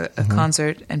It, and it's a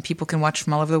concert, and people can watch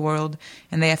from all over the world,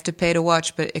 and they have to pay to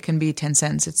watch, but it can be 10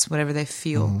 cents. It's whatever they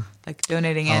feel like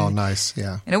donating in. Oh, nice.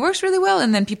 Yeah. And it works really well.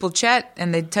 And then people chat,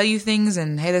 and they tell you things,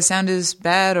 and hey, the sound is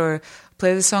bad, or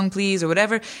play the song, please, or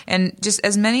whatever. And just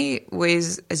as many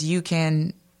ways as you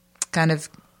can kind of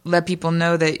let people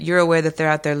know that you're aware that they're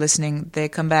out there listening, they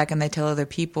come back and they tell other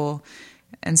people.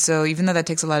 And so even though that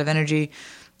takes a lot of energy,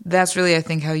 that's really, I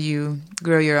think, how you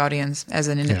grow your audience as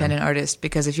an independent artist.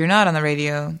 Because if you're not on the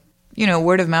radio,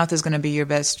 word of mouth is going to be your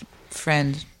best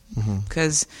friend.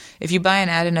 Because if you buy an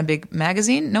ad in a big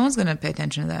magazine, no one's going to pay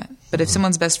attention to that. But if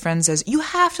someone's best friend says, you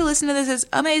have to listen to this, it's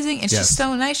amazing, and she's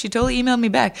so nice, she totally emailed me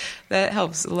back, that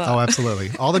helps a lot. Oh,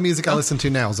 absolutely. All the music I listen to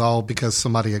now is all because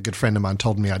a good friend of mine,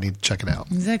 told me I need to check it out.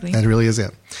 Exactly. That really is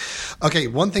it. Okay,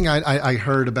 one thing I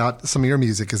heard about some of your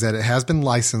music is that it has been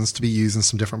licensed to be used in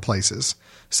some different places.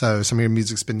 So some of your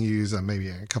music's been used on maybe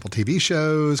a couple TV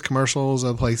shows, commercials,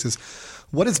 other places.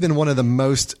 What has been one of the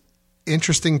most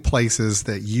interesting places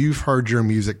that you've heard your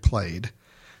music played,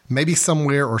 maybe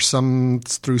somewhere or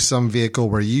through some vehicle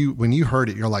where when you heard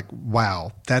it, you're like,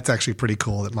 wow, that's actually pretty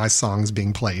cool that my song's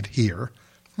being played here?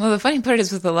 Well, the funny part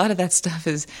is with a lot of that stuff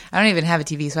is I don't even have a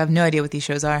TV, so I have no idea what these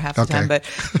shows are half the time. But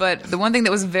the one thing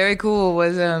that was very cool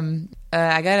was I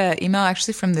got an email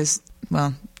actually from this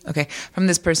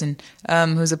person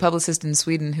who's a publicist in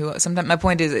Sweden. Who sometimes, my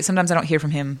point is, sometimes I don't hear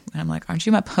from him, and I'm like, "Aren't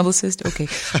you my publicist?" Okay,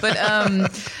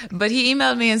 but he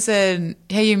emailed me and said,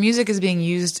 "Hey, your music is being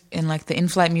used in like the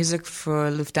in-flight music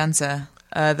for Lufthansa,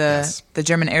 the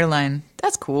German airline.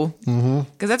 That's cool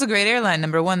because that's a great airline.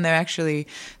 Number one, they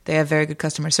have very good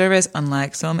customer service,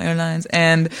 unlike some airlines,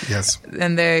 and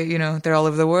they're all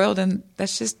over the world, and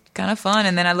that's just kind of fun."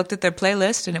 And then I looked at their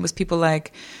playlist, and it was people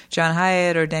like John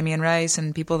Hyatt or Damien Rice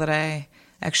and people that I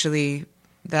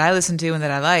listen to and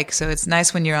that I like. So it's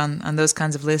nice when you're on those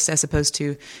kinds of lists, as opposed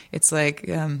to, it's like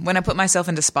when I put myself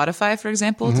into Spotify, for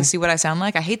example, to see what I sound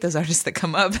like. I hate those artists that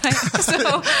come up.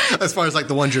 So, as far as like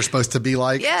the ones you're supposed to be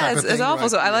like. Yeah, it's awful.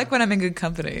 Right? So I like when I'm in good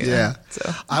company. Yeah.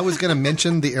 So. I was going to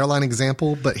mention the airline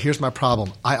example, but here's my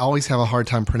problem. I always have a hard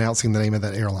time pronouncing the name of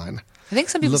that airline. I think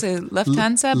some people say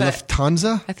Lufthansa.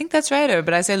 Lufthansa? I think that's right,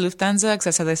 but I say Lufthansa because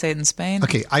that's how they say it in Spain.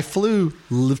 Okay, I flew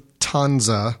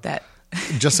Lufthansa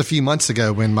just a few months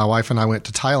ago when my wife and I went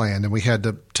to Thailand, and we had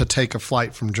to take a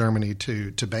flight from Germany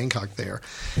to Bangkok there.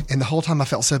 And the whole time I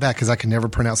felt so bad because I could never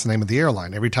pronounce the name of the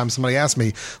airline. Every time somebody asked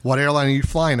me, what airline are you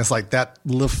flying? It's like that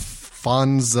Lufthansa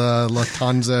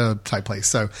type place.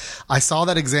 So I saw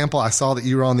that example. I saw that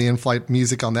you were on the in-flight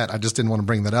music on that. I just didn't want to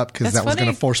bring that up because that was going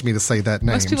to force me to say that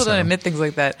name. Most people don't admit things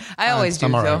like that. I always do,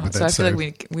 though. So I feel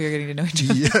like we are getting to know each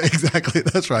other. Yeah, exactly.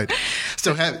 That's right.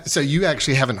 So you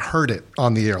actually haven't heard it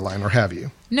on the airline, or have you?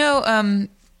 No. I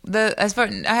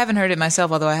haven't heard it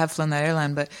myself, although I have flown that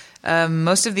airline. But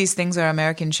most of these things are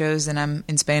American shows, and I'm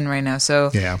in Spain right now.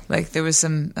 So like there was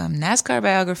some NASCAR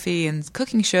biography and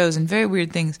cooking shows and very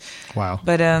weird things. Wow.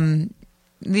 But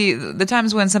the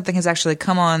times when something has actually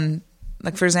come on,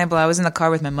 like for example, I was in the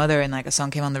car with my mother and like a song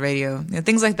came on the radio.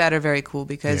 Things like that are very cool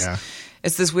because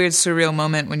it's this weird surreal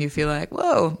moment when you feel like,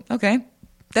 whoa, okay.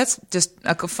 That's just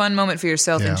a fun moment for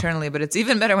yourself internally, but it's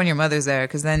even better when your mother's there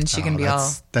because then she can be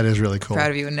that is really cool, proud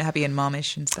of you and happy and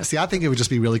momish and stuff. See, I think it would just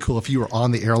be really cool if you were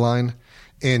on the airline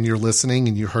and you're listening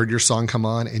and you heard your song come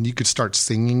on and you could start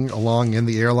singing along in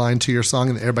the airline to your song,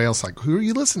 and everybody else like, who are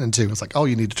you listening to? It's like, oh,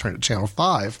 you need to turn to channel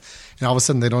 5. And all of a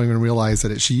sudden they don't even realize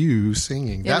that it's you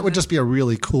singing. Yeah, that would just be a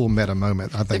really cool meta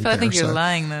moment, I think. I think you're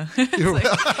lying, though.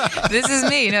 Like, this is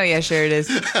me. No, yeah, sure it is.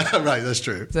 Right, that's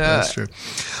true. That's true.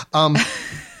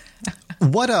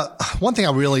 One thing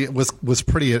I really was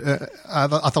pretty I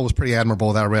thought was pretty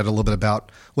admirable that I read a little bit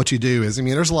about what you do is, I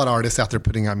mean, there's a lot of artists out there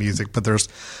putting out music, but there's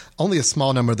only a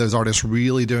small number of those artists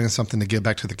really doing something to give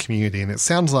back to the community. And it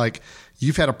sounds like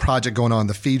you've had a project going on,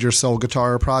 the Feed Your Soul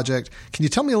Guitar Project. Can you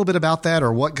tell me a little bit about that,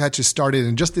 or what got you started,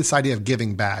 and just this idea of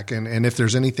giving back, and if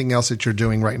there's anything else that you're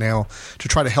doing right now to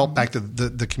try to help back to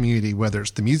the community, whether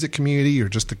it's the music community or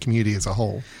just the community as a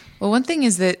whole? Well, one thing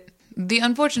is that the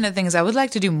unfortunate thing is I would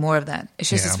like to do more of that. It's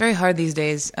just it's very hard these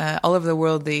days. All over the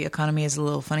world, the economy is a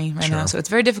little funny right now. So it's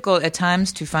very difficult at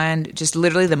times to find just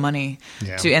literally the money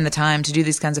and the time to do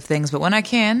these kinds of things. But when I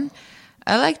can,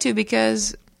 I like to,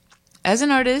 because as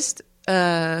an artist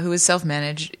who is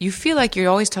self-managed, you feel like you're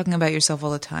always talking about yourself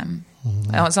all the time.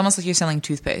 Mm-hmm. It's almost like you're selling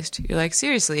toothpaste. You're like,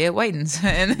 seriously, it whitens.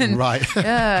 And then, right. And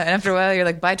after a while, you're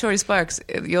like, buy Tori Sparks.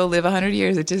 You'll live 100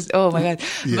 years. It just, oh my God.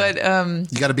 Yeah. But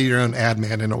you got to be your own ad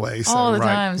man in a way. So, all the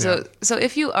time. So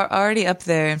if you are already up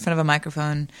there in front of a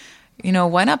microphone,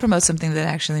 why not promote something that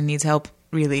actually needs help,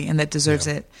 really, and that deserves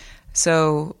it?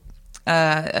 So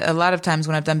a lot of times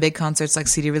when I've done big concerts like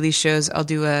CD release shows, I'll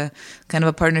do a kind of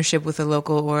a partnership with a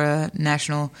local or a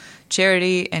national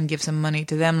charity and give some money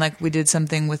to them. Like we did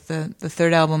something with the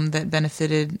third album that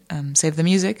benefited Save the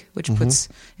Music, which puts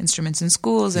instruments in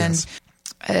schools. Yes.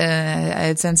 And I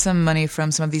had sent some money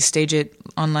from some of these Stage It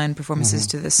online performances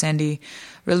to the Sandy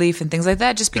Relief and things like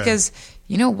that, just because,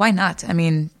 why not? I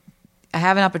mean, I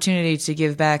have an opportunity to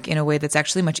give back in a way that's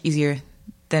actually much easier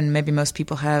than maybe most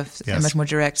people have, and much more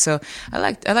direct. So I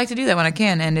like to do that when I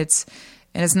can, and it's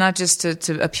not just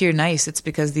to appear nice. It's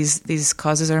because these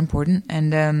causes are important.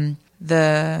 And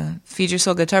the Feed Your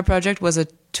Soul Guitar Project was a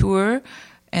tour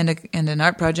and an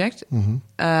art project.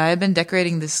 I've been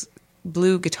decorating this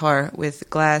blue guitar with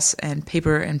glass and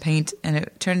paper and paint, and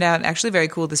it turned out actually very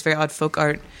cool. This very odd folk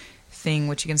art thing,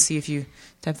 which you can see if you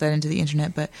type that into the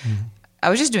internet. But I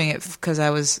was just doing it because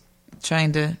I was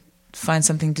trying to find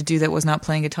something to do that was not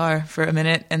playing guitar for a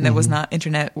minute, and that was not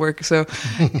internet work. So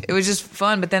it was just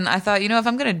fun. But then I thought, if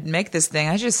I'm going to make this thing,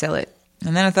 I should just sell it.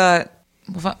 And then I thought,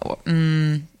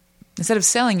 instead of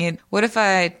selling it, what if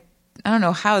I don't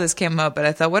know how this came up, but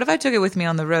I thought, what if I took it with me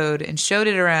on the road and showed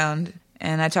it around?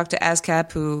 And I talked to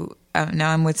ASCAP, who now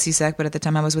I'm with CSAC, but at the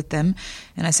time I was with them.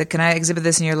 And I said, can I exhibit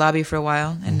this in your lobby for a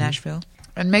while in Nashville?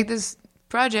 And make this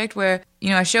project where,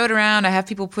 I show it around. I have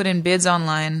people put in bids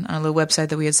online on a little website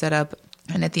that we had set up.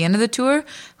 And at the end of the tour,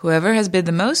 whoever has bid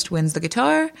the most wins the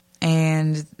guitar.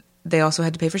 And they also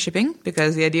had to pay for shipping,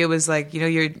 because the idea was like,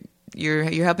 you're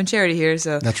helping charity here.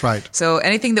 So that's right. So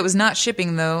anything that was not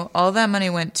shipping, though, all that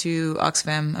money went to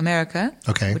Oxfam America,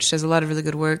 which does a lot of really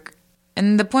good work.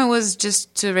 And the point was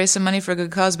just to raise some money for a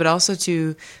good cause, but also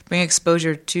to bring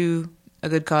exposure to a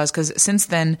good cause. Because since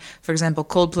then, for example,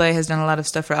 Coldplay has done a lot of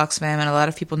stuff for Oxfam, and a lot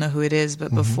of people know who it is.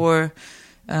 But before,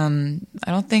 I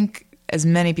don't think as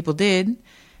many people did.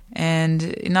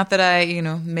 And not that I,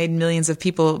 made millions of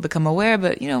people become aware,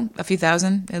 but, a few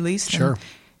thousand at least. Sure.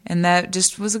 And that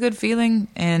just was a good feeling.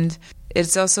 And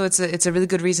it's also, it's a really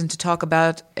good reason to talk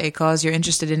about a cause you're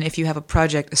interested in if you have a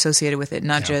project associated with it,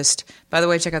 not just, by the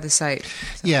way, check out the site.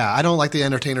 So. Yeah, I don't like the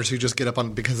entertainers who just get up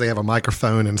on because they have a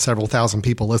microphone and several thousand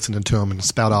people listening to them and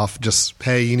spout off just,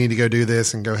 hey, you need to go do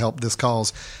this and go help this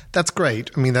cause. That's great.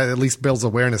 I mean, that at least builds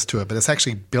awareness to it, but it's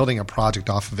actually building a project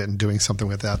off of it and doing something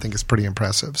with it, I think is pretty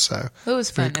impressive. So it was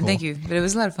fun, cool. and thank you. But it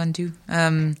was a lot of fun, too.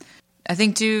 I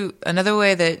think, too, another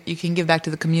way that you can give back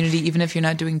to the community, even if you're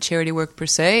not doing charity work per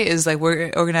se, is like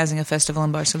we're organizing a festival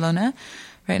in Barcelona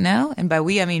right now. And by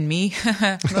we, I mean me,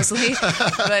 mostly.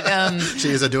 But she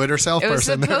is a do-it-herself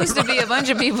person. It was supposed to be a bunch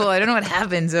of people. I don't know what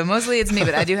happened. So mostly it's me.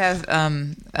 But I do have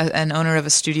an owner of a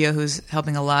studio who's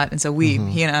helping a lot. And so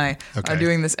he and I are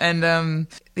doing this. And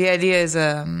the idea is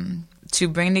to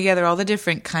bring together all the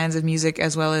different kinds of music,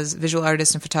 as well as visual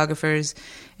artists and photographers,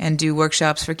 and do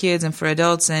workshops for kids and for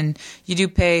adults. And you do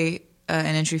pay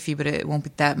an entry fee, but it won't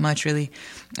be that much, really.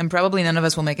 And probably none of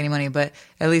us will make any money, but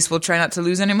at least we'll try not to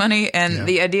lose any money. And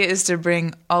the idea is to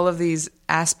bring all of these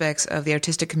aspects of the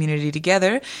artistic community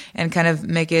together and kind of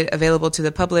make it available to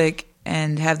the public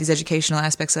and have these educational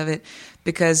aspects of it.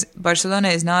 Because Barcelona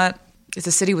is not... It's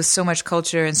a city with so much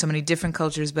culture and so many different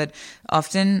cultures, but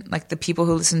often, like, the people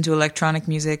who listen to electronic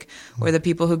music, or the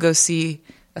people who go see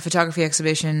a photography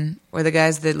exhibition, or the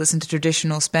guys that listen to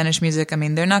traditional Spanish music, I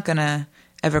mean, they're not going to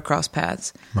ever cross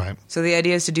paths. Right. So the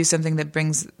idea is to do something that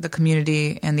brings the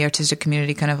community and the artistic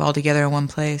community kind of all together in one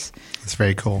place. It's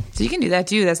very cool. So you can do that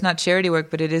too. That's not charity work,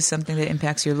 but it is something that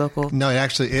impacts your local. No,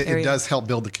 it does help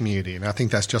build the community. And I think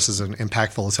that's just as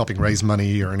impactful as helping raise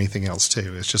money or anything else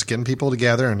too. It's just getting people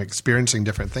together and experiencing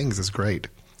different things is great.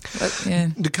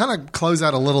 To kind of close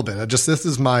out a little bit,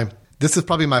 this is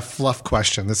probably my fluff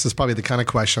question. This is probably the kind of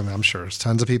question that I'm sure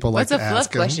tons of people like to ask. What's a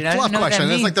fluff question? I Fluff don't know question. What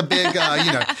that It's means. like the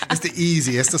big, it's the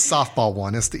easy. It's the softball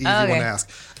one. It's the easy one to ask.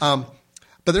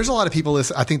 But there's a lot of people,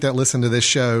 I think, that listen to this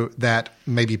show that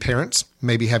may be parents,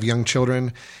 maybe have young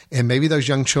children, and maybe those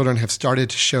young children have started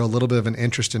to show a little bit of an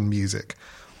interest in music.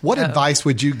 What advice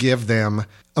would you give them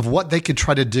of what they could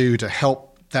try to do to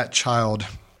help that child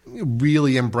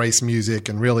really embrace music,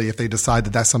 and really, if they decide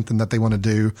that that's something that they want to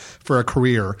do for a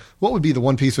career, what would be the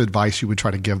one piece of advice you would try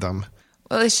to give them?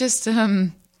 Well, it's just,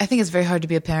 I think it's very hard to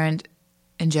be a parent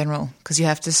in general, because you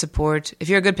have to support, if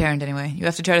you're a good parent anyway, you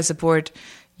have to try to support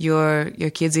your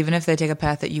kids, even if they take a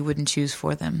path that you wouldn't choose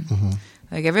for them. Mm-hmm.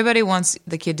 Like, everybody wants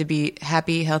the kid to be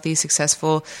happy, healthy,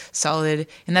 successful, solid,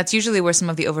 and that's usually where some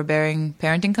of the overbearing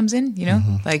parenting comes in,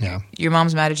 your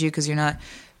mom's mad at you because you're not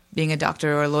being a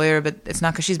doctor or a lawyer, but it's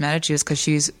not because she's mad at you. It's because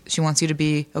she wants you to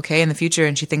be okay in the future,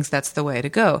 and she thinks that's the way to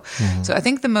go. Mm-hmm. So I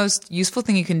think the most useful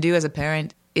thing you can do as a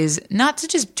parent is not to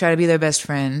just try to be their best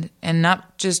friend and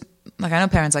not just like, I know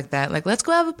parents like that, like, let's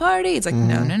go have a party. It's like,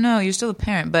 no, you're still a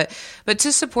parent, but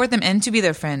to support them and to be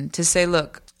their friend, to say,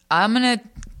 look, I'm going to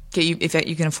get you, if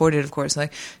you can afford it, of course,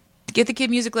 like, get the kid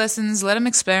music lessons, let them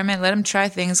experiment, let them try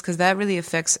things, because that really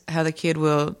affects how the kid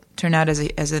will turn out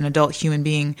as an adult human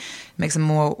being, makes them a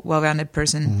more well-rounded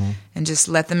person, and just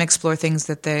let them explore things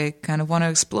that they kind of want to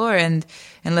explore, and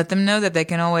let them know that they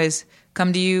can always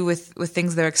come to you with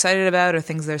things they're excited about or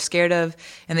things they're scared of,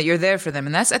 and that you're there for them.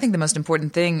 And that's, I think, the most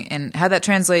important thing. And how that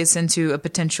translates into a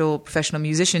potential professional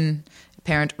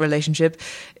musician-parent relationship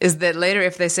is that later,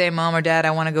 if they say, Mom or Dad,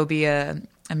 I want to go be a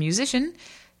musician,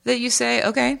 that you say,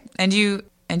 okay, and you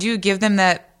give them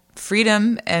that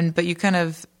freedom, but you kind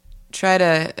of try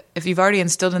to, if you've already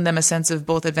instilled in them a sense of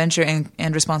both adventure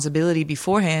and responsibility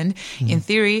beforehand, in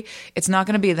theory, it's not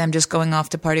going to be them just going off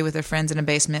to party with their friends in a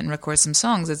basement and record some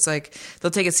songs. It's like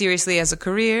they'll take it seriously as a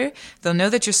career. They'll know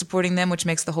that you're supporting them, which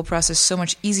makes the whole process so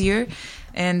much easier.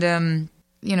 And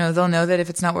they'll know that if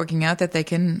it's not working out, that they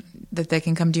can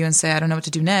come to you and say, I don't know what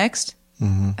to do next.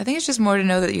 I think it's just more to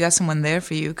know that you got someone there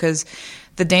for you, because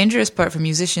the dangerous part for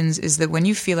musicians is that when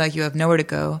you feel like you have nowhere to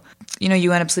go, you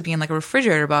end up sleeping in like a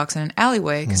refrigerator box in an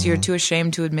alleyway because you're too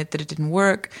ashamed to admit that it didn't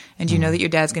work, and you know that your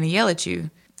dad's going to yell at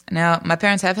you. Now, my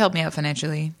parents have helped me out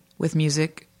financially with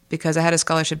music because I had a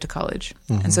scholarship to college.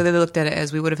 And so they looked at it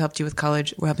as, we would have helped you with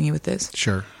college, we're helping you with this.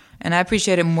 Sure. And I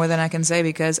appreciate it more than I can say,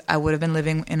 because I would have been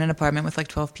living in an apartment with like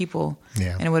 12 people,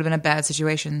 and it would have been a bad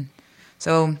situation.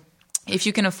 So if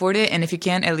you can afford it, and if you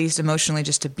can, at least emotionally,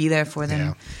 just to be there for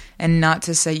them, and not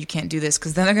to say you can't do this,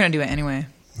 because then they're going to do it anyway.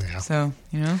 Yeah. So,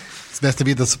 it's best to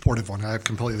be the supportive one. I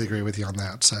completely agree with you on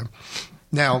that. So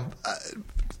now,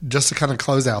 just to kind of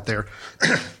close out there,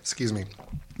 excuse me.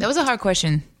 That was a hard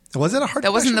question. Was it a hard question?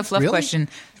 That wasn't the fluff question.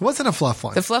 It wasn't a fluff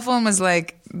one. The fluff one was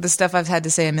like the stuff I've had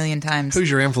to say a million times.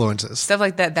 Who's your influences? Stuff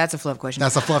like that. That's a fluff question.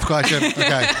 That's a fluff question?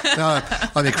 Okay. No,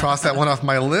 let me cross that one off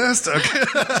my list. Okay.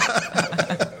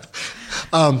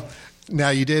 Now,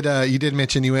 you did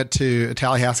mention you went to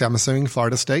Tallahassee, I'm assuming,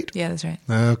 Florida State? Yeah, that's right.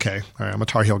 Okay. All right. I'm a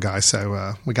Tar Heel guy,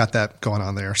 so we got that going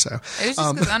on there. So it was just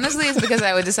 'cause, honestly, it's because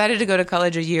I decided to go to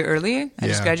college a year early. I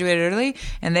just graduated early,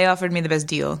 and they offered me the best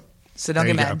deal. So don't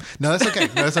get mad. Go. No, that's okay.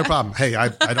 No, that's no problem. Hey, I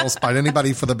don't spite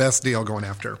anybody for the best deal going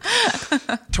after.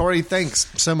 Tori, thanks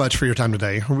so much for your time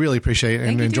today. I really appreciate it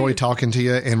and enjoy talking to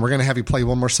you. And we're going to have you play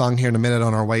one more song here in a minute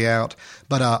on our way out.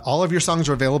 But all of your songs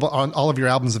are available on all of your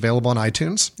albums available on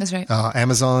iTunes. That's right.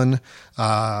 Amazon.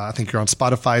 I think you're on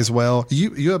Spotify as well.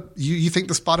 You think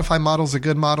the Spotify model is a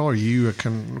good model? Are you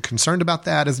concerned about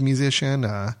that as a musician?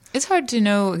 It's hard to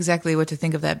know exactly what to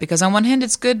think of that, because on one hand,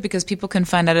 it's good because people can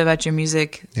find out about your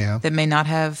music that may not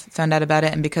have found out about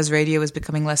it, and because radio is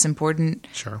becoming less important,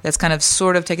 that's kind of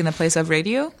sort of taking the place of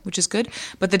radio, which is good.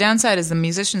 But the downside is the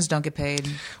musicians don't get paid.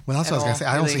 Well, that's what I was going to say.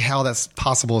 I don't see how that's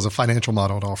possible as a financial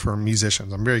model at all for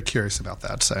musicians. I'm very curious about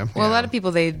that. So, well, a lot of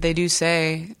people they do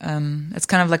say it's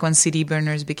kind of like when CD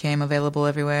burners became available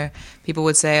everywhere. People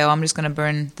would say, "Oh, I'm just going to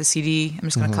burn the CD. I'm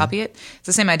just going to copy it." It's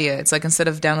the same idea. It's like, instead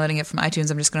of downloading it from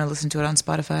iTunes, I'm just going to listen to it on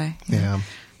Spotify. Yeah.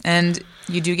 And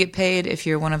you do get paid if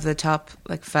you're one of the top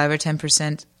like 5 or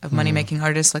 10% of money making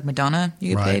artists, like Madonna.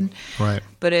 You get paid, right?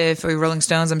 But if or Rolling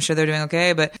Stones, I'm sure they're doing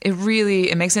okay. But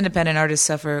it makes independent artists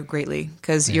suffer greatly,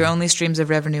 because your only streams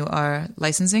of revenue are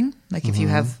licensing. Like if you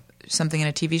have something in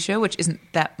a TV show, which isn't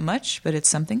that much, but it's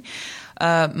something.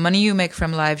 Money you make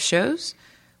from live shows,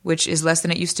 which is less than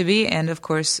it used to be, and of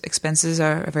course expenses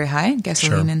are very high,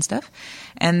 gasoline and stuff,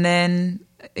 and then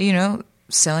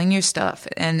selling your stuff.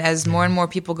 And as more and more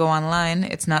people go online,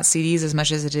 it's not CDs as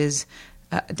much as it is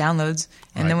downloads.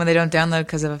 And then when they don't download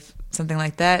because of something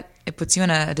like that, it puts you in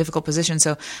a difficult position.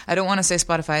 So I don't want to say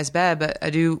Spotify is bad, but I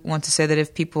do want to say that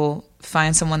if people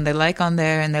find someone they like on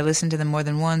there and they listen to them more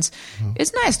than once,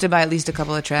 it's nice to buy at least a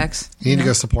couple of tracks. You need to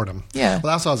go support them. Yeah.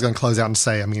 Well, that's what I was going to close out and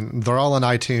say. I mean, they're all on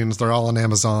iTunes. They're all on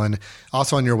Amazon.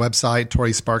 Also on your website,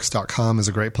 ToriSparks.com is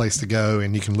a great place to go,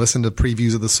 and you can listen to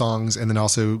previews of the songs and then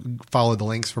also follow the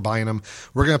links for buying them.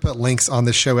 We're going to put links on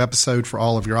this show episode for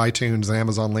all of your iTunes and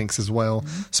Amazon links as well,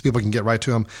 so people can get right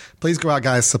to them. Please go out,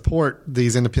 guys. Support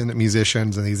these independent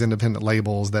musicians and these independent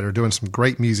labels that are doing some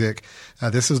great music.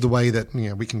 This is the way that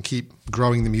we can keep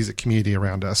growing the music community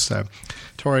around us. So,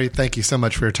 Tori, thank you so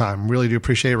much for your time. Really do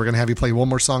appreciate it. We're going to have you play one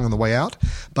more song on the way out.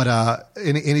 But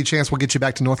any chance we'll get you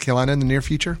back to North Carolina in the near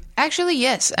future? Actually,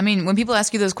 yes. I mean, when people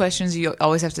ask you those questions, you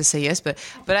always have to say yes. But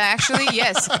actually,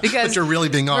 yes, because but you're really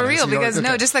being honest. For real, because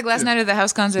just like last night at the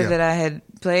house concert that I had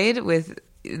played with,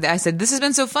 I said, this has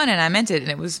been so fun, and I meant it, and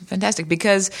it was fantastic,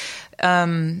 because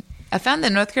I found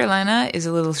that North Carolina is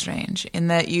a little strange in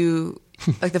that you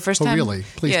Like the first Oh, time. really?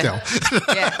 Please tell.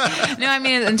 Yeah. No, I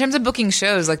mean, in terms of booking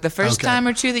shows, like the first Okay. time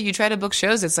or two that you try to book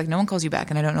shows, it's like no one calls you back,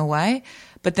 and I don't know why.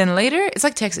 But then later, it's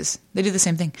like Texas. They do the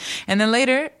same thing. And then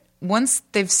later, once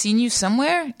they've seen you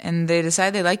somewhere and they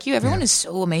decide they like you, everyone is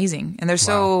so amazing and they're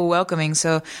so welcoming.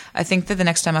 So I think that the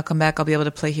next time I come back, I'll be able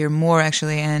to play here more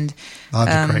actually, and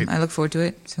That'd be great. I look forward to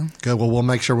it. So Good. Well, we'll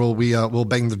make sure we'll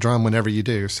bang the drum whenever you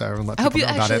do. So let I hope people you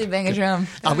know about actually it. bang a drum.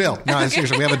 I will. No,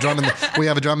 seriously, we have a drum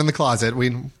in the closet. We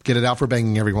get it out for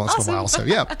banging every once in a while. So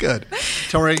yeah, good.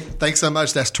 Tori, thanks so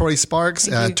much. That's Tori Sparks.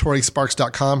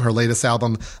 ToriSparks.com. Her latest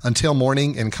album, Until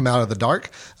Morning and Come Out of the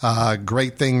Dark.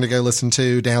 Great thing to go listen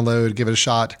to, download, give it a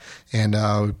shot. And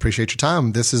we appreciate your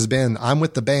time. This has been I'm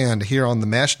With the Band here on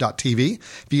themesh.tv.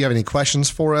 If you have any questions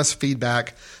for us,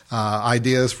 feedback,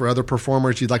 ideas for other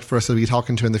performers you'd like for us to be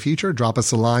talking to in the future, drop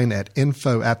us a line at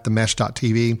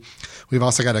info@themesh.tv. We've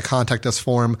also got a contact us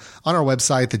form on our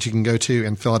website that you can go to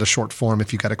and fill out a short form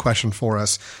if you've got a question for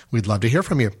us. We'd love to hear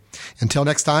from you. Until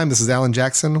next time, this is Alan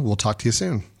Jackson. We'll talk to you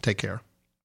soon. Take care.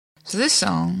 So this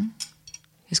song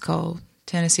is called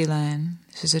Tennessee Lion.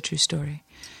 This is a true story.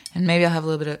 And maybe I'll have a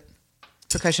little bit of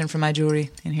percussion from my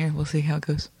jewelry in here. We'll see how it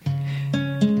goes.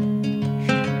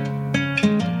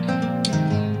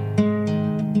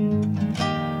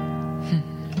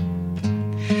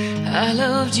 I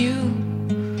loved you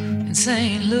in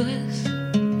St. Louis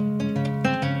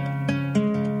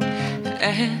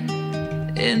and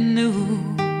in New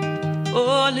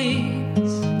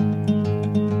Orleans.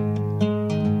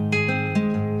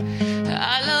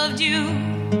 I loved you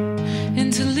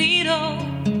in Toledo,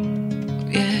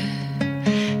 yeah,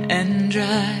 and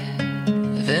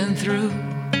driving through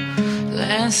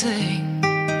Lansing,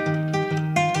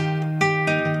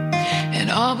 and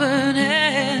Auburn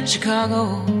and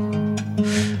Chicago,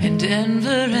 and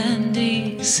Denver and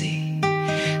D.C.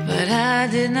 But I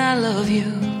did not love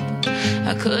you,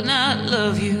 I could not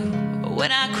love you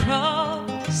when I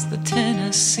crossed the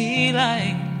Tennessee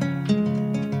line.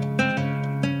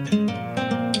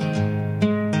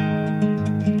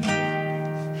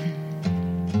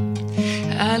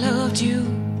 I loved you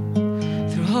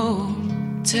through whole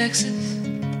Texas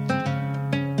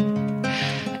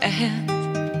and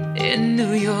in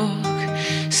New York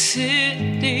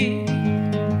City.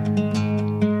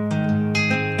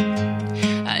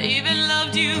 I even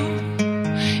loved you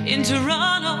in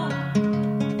Toronto,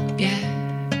 yeah,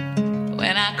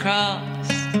 when I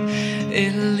crossed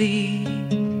illegally.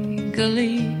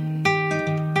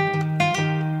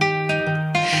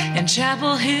 In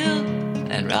Chapel Hill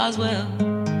and Roswell,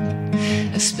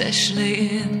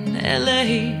 especially in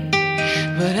LA.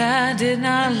 But I did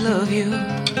not love you,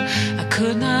 I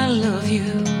could not love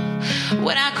you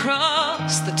when I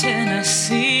crossed the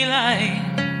Tennessee line.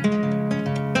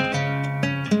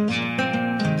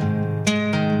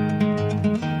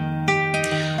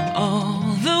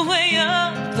 All the way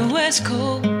up the West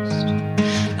Coast,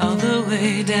 all the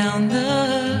way down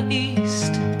the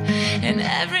East, in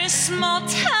every small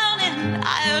town in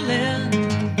Ireland,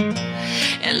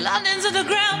 in London's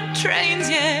underground trains,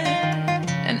 yeah,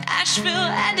 in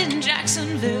Asheville and in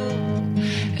Jacksonville,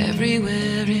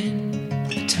 everywhere in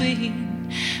between.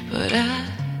 But I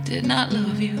did not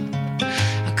love you,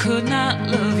 I could not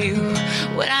love you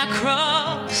when I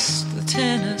crossed the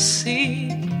Tennessee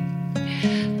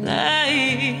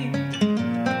line.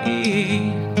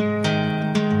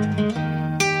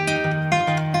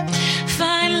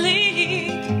 Finally,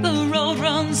 the road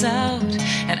runs out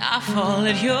and I fall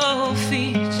at your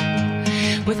feet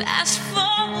with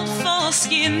asphalt for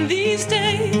skin these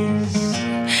days.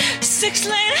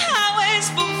 6-lane highways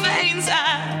for veins.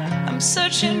 I'm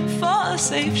searching for a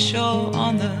safe shore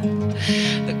on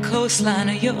the coastline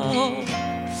of your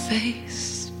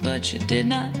face. But you did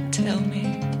not tell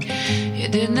me, you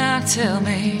did not tell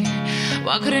me.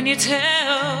 Why couldn't you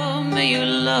tell me you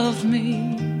loved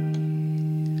me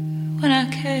when I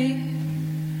came?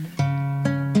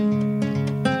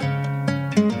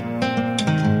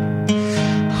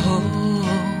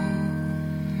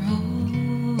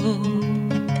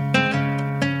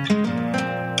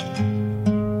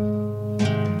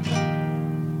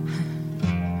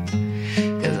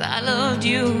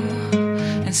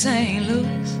 St.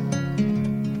 Louis,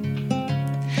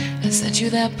 I sent you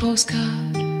that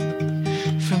postcard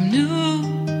from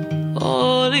New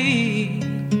Orleans.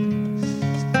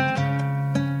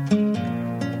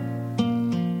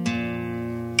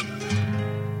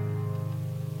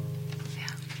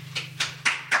 Yeah.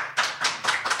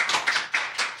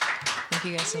 Thank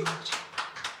you guys so much.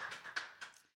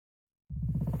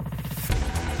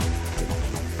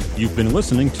 You've been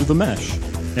listening to The Mesh,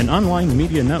 an online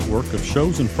media network of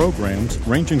shows and programs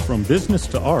ranging from business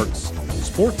to arts,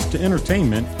 sports to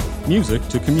entertainment, music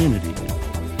to community.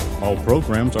 All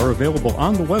programs are available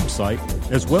on the website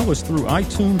as well as through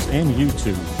iTunes and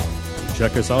YouTube.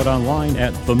 Check us out online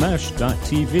at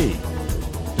themesh.tv.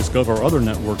 Discover other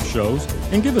network shows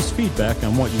and give us feedback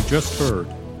on what you just heard.